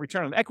before that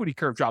return on equity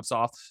curve drops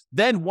off,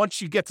 then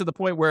once you get to the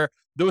point where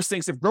those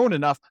things have grown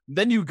enough,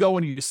 then you go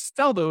and you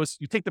sell those,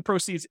 you take the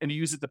proceeds and you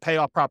use it to pay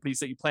off properties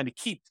that you plan to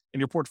keep in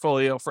your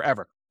portfolio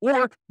forever.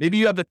 Or maybe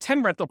you have the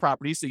 10 rental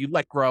properties that you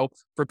let grow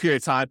for a period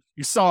of time.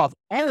 You sell off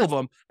all of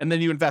them, and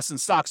then you invest in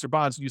stocks or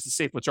bonds and use the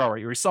safe withdrawal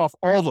rate. Or you sell off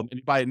all of them and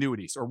you buy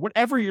annuities, or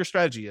whatever your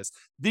strategy is.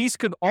 These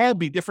could all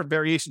be different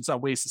variations on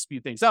ways to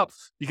speed things up,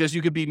 because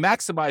you could be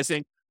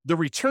maximizing the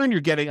return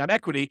you're getting on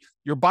equity.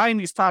 You're buying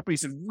these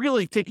properties and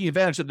really taking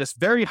advantage of this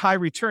very high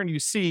return you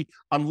see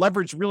on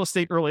leveraged real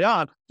estate early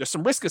on. There's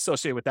some risk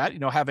associated with that,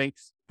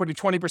 putting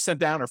 20%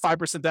 down or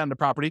 5% down the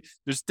property.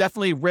 There's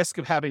definitely risk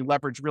of having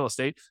leveraged real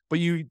estate, but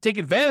you take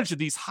advantage of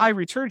these high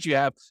returns you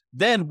have.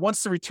 Then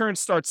once the return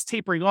starts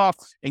tapering off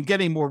and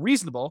getting more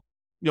reasonable,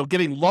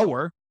 getting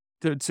lower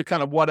to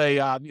kind of what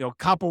a,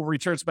 comparable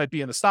returns might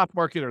be in the stock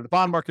market or the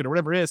bond market or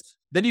whatever it is,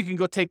 then you can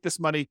go take this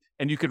money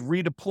and you could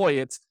redeploy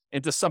it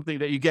into something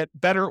that you get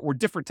better or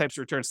different types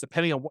of returns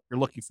depending on what you're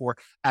looking for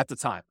at the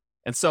time.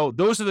 And so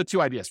those are the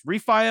two ideas: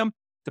 refi them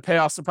to pay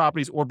off some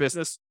properties or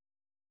business,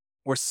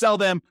 or sell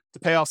them to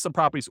pay off some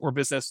properties or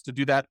business to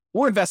do that,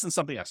 or invest in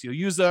something else. You'll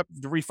use the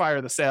refi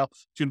or the sale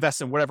to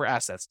invest in whatever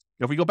assets.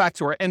 If we go back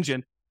to our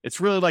engine, it's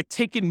really like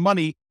taking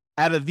money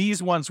out of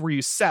these ones where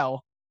you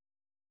sell,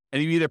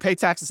 and you either pay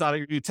taxes on it or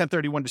you do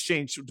 1031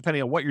 exchange,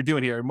 depending on what you're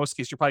doing here. In most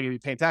cases, you're probably going to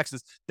be paying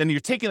taxes. Then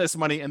you're taking this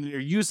money and you're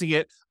using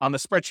it on the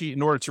spreadsheet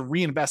in order to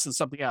reinvest in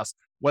something else,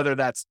 whether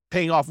that's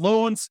paying off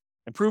loans,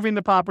 improving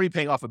the property,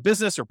 paying off a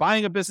business or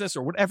buying a business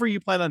or whatever you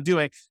plan on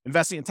doing,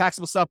 investing in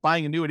taxable stuff,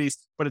 buying annuities,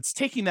 but it's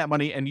taking that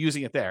money and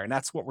using it there. And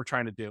that's what we're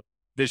trying to do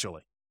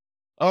visually.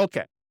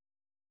 Okay.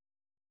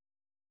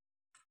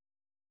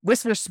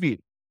 Risk versus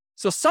speed.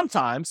 So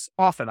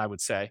often I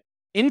would say,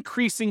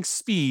 increasing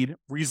speed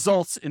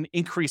results in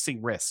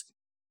increasing risk.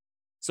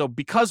 So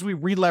because we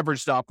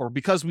re-leveraged up or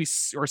because we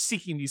are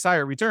seeking these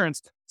higher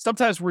returns,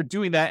 sometimes we're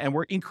doing that and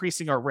we're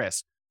increasing our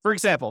risk. For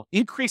example,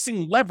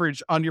 increasing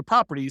leverage on your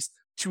properties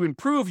to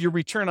improve your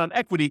return on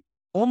equity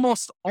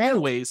almost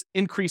always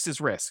increases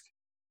risk.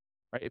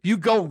 Right? If you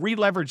go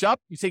re-leverage up,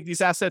 you take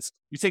these assets,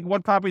 you take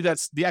one property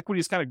that's the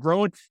equity is kind of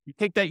growing, you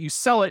take that, you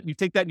sell it, and you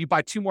take that and you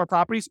buy two more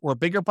properties or a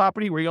bigger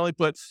property where you only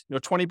put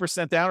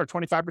 20% down or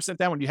 25%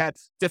 down when you had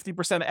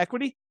 50% of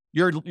equity,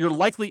 you're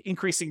likely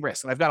increasing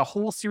risk. And I've got a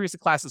whole series of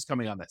classes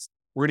coming on this.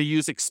 We're going to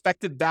use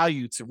expected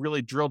value to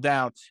really drill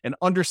down and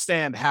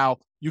understand how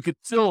you could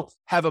still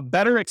have a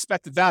better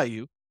expected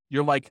value.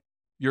 The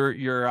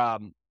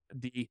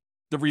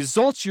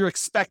results you're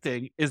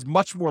expecting is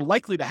much more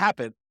likely to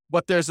happen,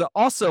 but there's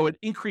also an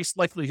increased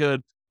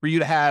likelihood for you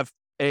to have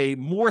a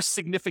more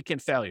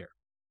significant failure.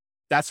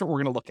 That's what we're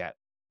going to look at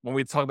when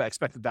we talk about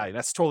expected value.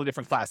 That's a totally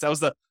different class. That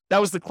was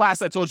the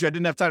class I told you I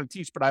didn't have time to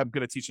teach, but I'm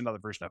going to teach another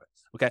version of it.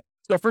 Okay.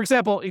 So for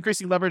example,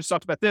 increasing leverage,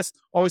 talked about this,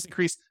 always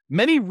increase.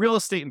 Many real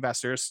estate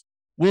investors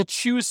will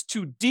choose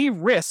to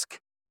de-risk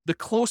the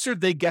closer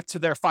they get to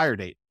their FIRE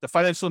date, the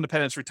financial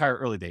independence retire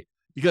early date.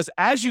 Because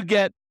as you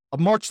get a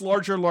much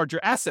larger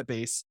asset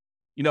base,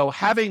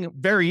 having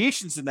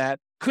variations in that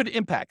could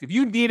impact. If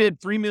you needed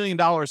 $3 million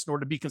in order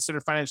to be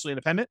considered financially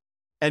independent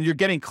and you're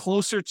getting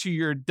closer to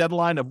your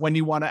deadline of when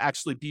you want to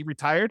actually be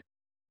retired,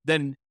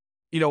 then,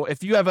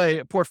 if you have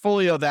a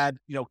portfolio that,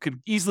 could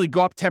easily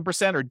go up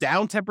 10% or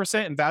down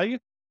 10% in value,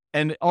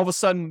 and all of a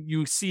sudden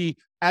you see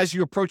as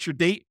you approach your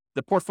date,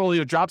 the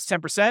portfolio drops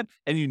 10%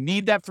 and you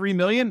need that 3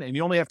 million and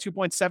you only have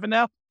 2.7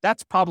 now,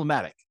 that's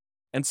problematic.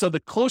 And so the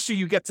closer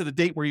you get to the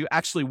date where you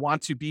actually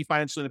want to be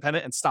financially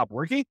independent and stop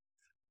working,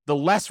 the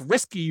less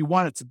risky you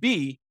want it to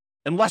be,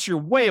 unless you're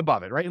way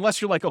above it, right?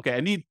 Unless you're like, okay, I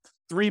need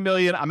 3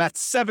 million, I'm at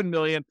 7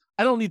 million.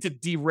 I don't need to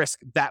de-risk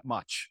that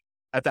much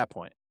at that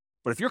point.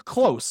 But if you're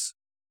close,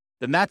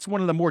 then that's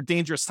one of the more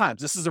dangerous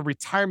times. This is a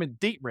retirement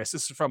date risk.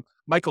 This is from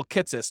Michael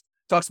Kitces.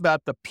 Talks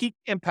about the peak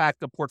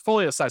impact of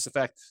portfolio size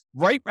effect.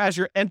 Right as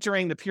you're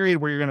entering the period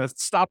where you're going to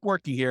stop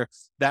working here,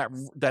 that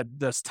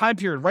this time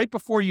period right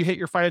before you hit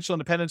your financial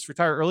independence,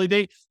 retire early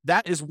date,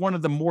 that is one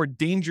of the more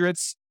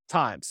dangerous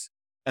times.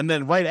 And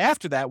then right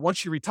after that,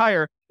 once you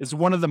retire, is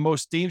one of the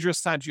most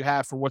dangerous times you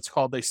have for what's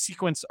called a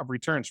sequence of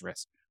returns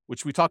risk,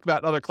 which we talked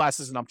about in other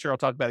classes, and I'm sure I'll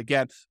talk about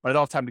again, but I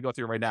don't have time to go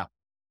through it right now.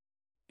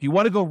 If you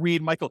want to go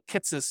read Michael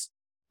Kitces'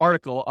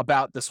 article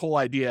about this whole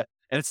idea,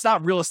 and it's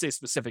not real estate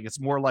specific, it's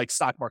more like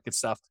stock market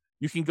stuff,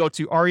 you can go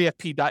to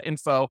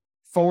refp.info/red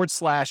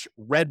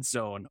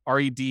zone,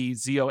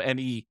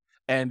 REDZone,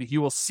 And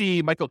you will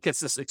see Michael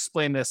Kitces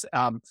explain this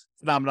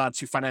phenomenon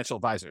to financial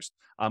advisors.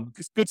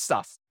 Good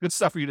stuff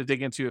for you to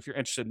dig into if you're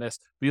interested in this.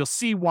 But you'll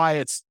see why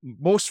it's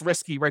most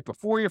risky right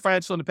before your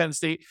financial independence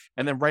date,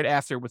 and then right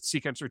after with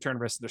sequence return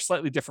risk. They're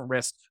slightly different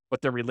risks,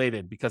 but they're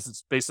related because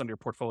it's based on your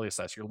portfolio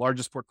size. Your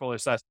largest portfolio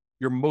size,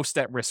 you're most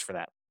at risk for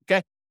that.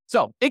 Okay.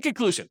 So in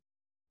conclusion,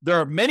 there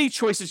are many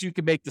choices you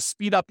can make to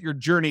speed up your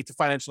journey to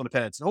financial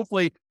independence. And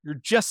hopefully you're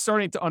just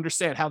starting to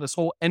understand how this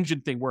whole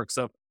engine thing works.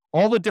 So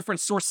all the different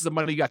sources of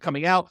money you got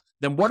coming out,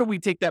 then what do we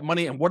take that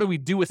money and what do we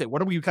do with it? What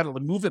do we kind of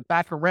move it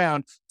back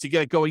around to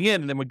get it going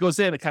in? And then when it goes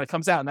in, it kind of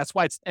comes out. And that's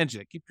why it's an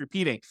engine. It keeps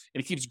repeating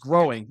and it keeps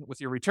growing with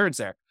your returns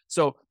there.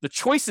 So the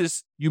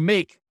choices you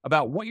make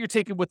about what you're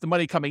taking with the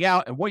money coming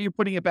out and what you're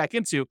putting it back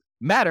into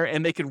matter,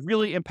 and they can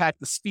really impact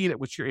the speed at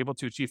which you're able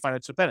to achieve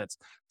financial independence.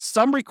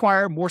 Some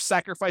require more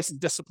sacrifice and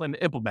discipline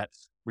to implement.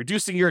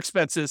 Reducing your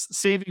expenses,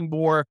 saving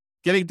more,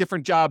 getting a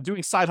different job,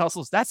 doing side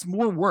hustles, that's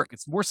more work.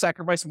 It's more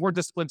sacrifice, more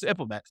discipline to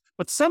implement.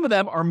 But some of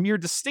them are mere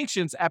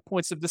distinctions at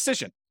points of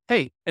decision.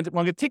 Hey, and I'm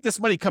going to take this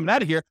money coming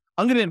out of here,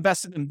 I'm going to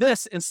invest it in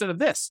this instead of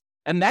this.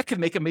 And that can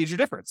make a major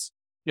difference.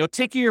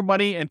 Taking your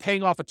money and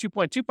paying off a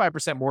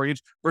 2.25%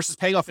 mortgage versus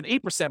paying off an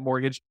 8%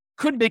 mortgage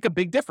could make a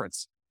big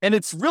difference. And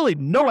it's really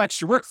no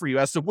extra work for you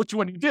as to what you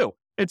want to do.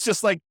 It's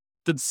just like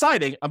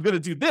deciding I'm going to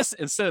do this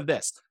instead of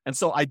this. And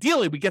so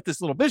ideally we get this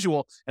little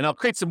visual, and I'll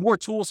create some more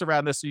tools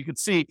around this so you can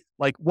see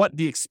like what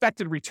the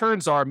expected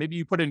returns are. Maybe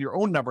you put in your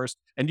own numbers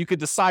and you could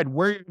decide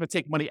where you're going to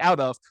take money out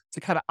of to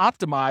kind of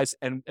optimize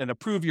and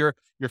improve your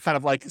kind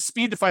of like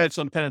speed to financial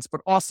independence,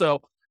 but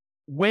also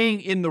weighing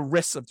in the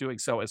risks of doing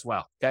so as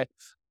well. Okay.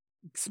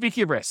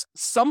 Speaking of risk,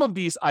 some of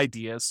these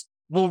ideas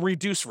will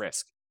reduce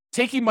risk.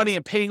 Taking money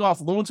and paying off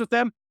loans with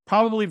them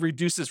probably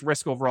reduces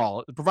risk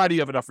overall, provided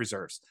you have enough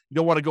reserves. You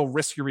don't want to go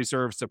risk your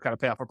reserves to kind of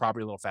pay off a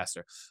property a little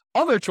faster.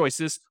 Other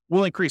choices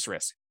will increase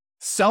risk.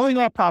 Selling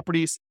off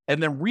properties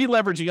and then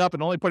re-leveraging up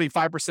and only putting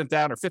 5%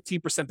 down or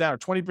 15% down or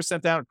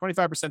 20% down or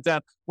 25%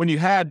 down when you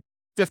had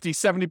 50,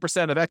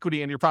 70% of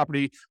equity in your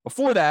property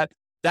before that,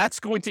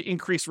 that's going to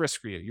increase risk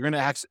for you. You're going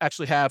to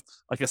actually have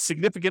like a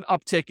significant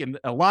uptick in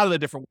a lot of the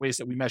different ways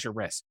that we measure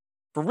risk.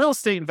 For real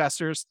estate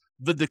investors,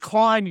 the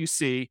decline you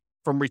see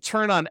from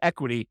return on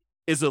equity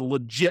is a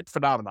legit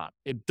phenomenon.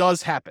 It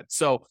does happen.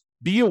 So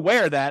be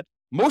aware that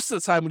most of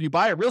the time when you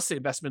buy a real estate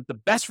investment, the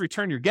best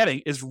return you're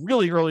getting is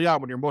really early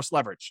on when you're most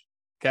leveraged.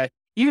 Okay.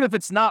 Even if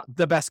it's not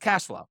the best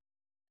cash flow.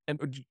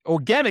 And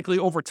organically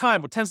over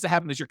time, what tends to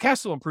happen is your cash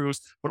flow improves,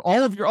 but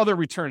all of your other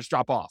returns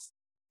drop off.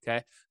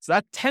 Okay. So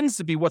that tends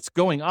to be what's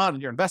going on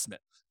in your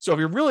investment. So if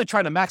you're really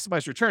trying to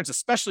maximize returns,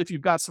 especially if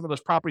you've got some of those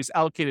properties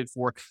allocated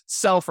for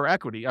sell for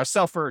equity or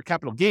sell for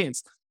capital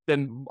gains,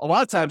 then a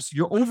lot of times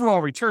your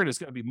overall return is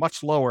going to be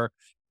much lower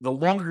the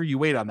longer you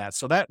wait on that.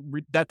 So that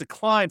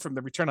decline from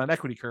the return on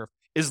equity curve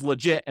is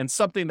legit and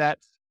something that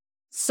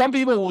some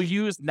people will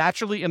use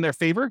naturally in their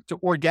favor to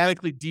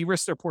organically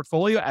de-risk their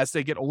portfolio as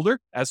they get older,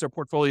 as their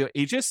portfolio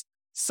ages.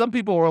 Some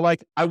people are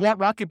like, I want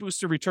rocket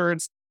booster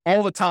returns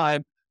all the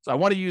time. So I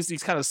want to use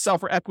these kind of sell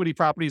for equity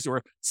properties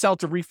or sell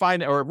to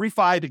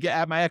refi to get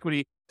at my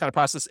equity kind of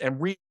process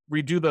and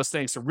redo those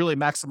things to really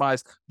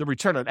maximize the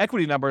return on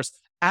equity numbers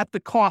at the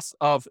cost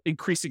of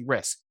increasing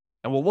risk.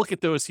 And we'll look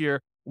at those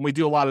here when we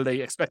do a lot of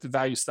the expected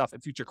value stuff in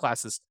future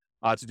classes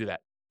to do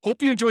that.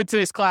 Hope you enjoyed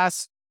today's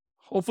class.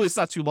 Hopefully it's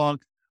not too long.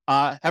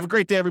 Have a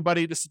great day,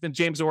 everybody. This has been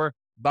James Orr.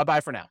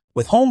 Bye-bye for now.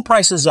 With home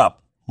prices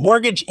up,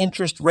 mortgage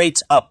interest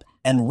rates up,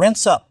 and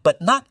rents up, but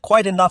not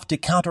quite enough to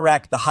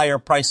counteract the higher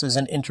prices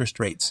and interest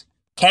rates,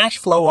 cash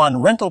flow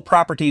on rental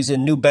properties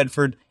in New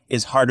Bedford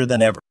is harder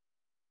than ever.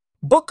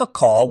 Book a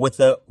call with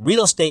the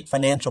Real Estate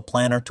Financial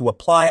Planner to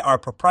apply our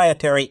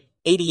proprietary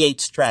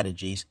 88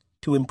 strategies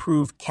to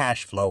improve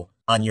cash flow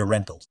on your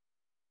rentals.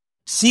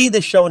 See the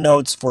show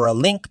notes for a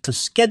link to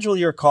schedule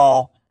your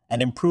call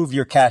and improve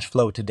your cash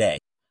flow today.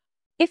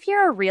 If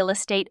you're a real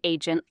estate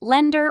agent,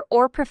 lender,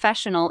 or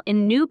professional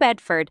in New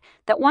Bedford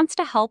that wants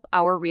to help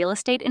our real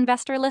estate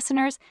investor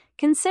listeners,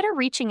 consider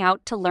reaching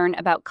out to learn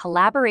about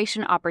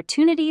collaboration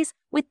opportunities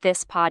with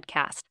this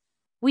podcast.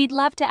 We'd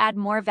love to add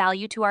more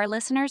value to our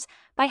listeners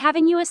by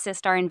having you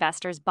assist our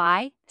investors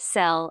buy,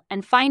 sell,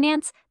 and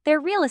finance their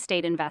real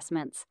estate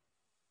investments.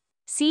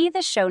 See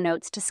the show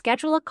notes to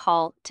schedule a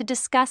call to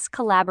discuss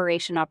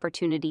collaboration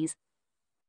opportunities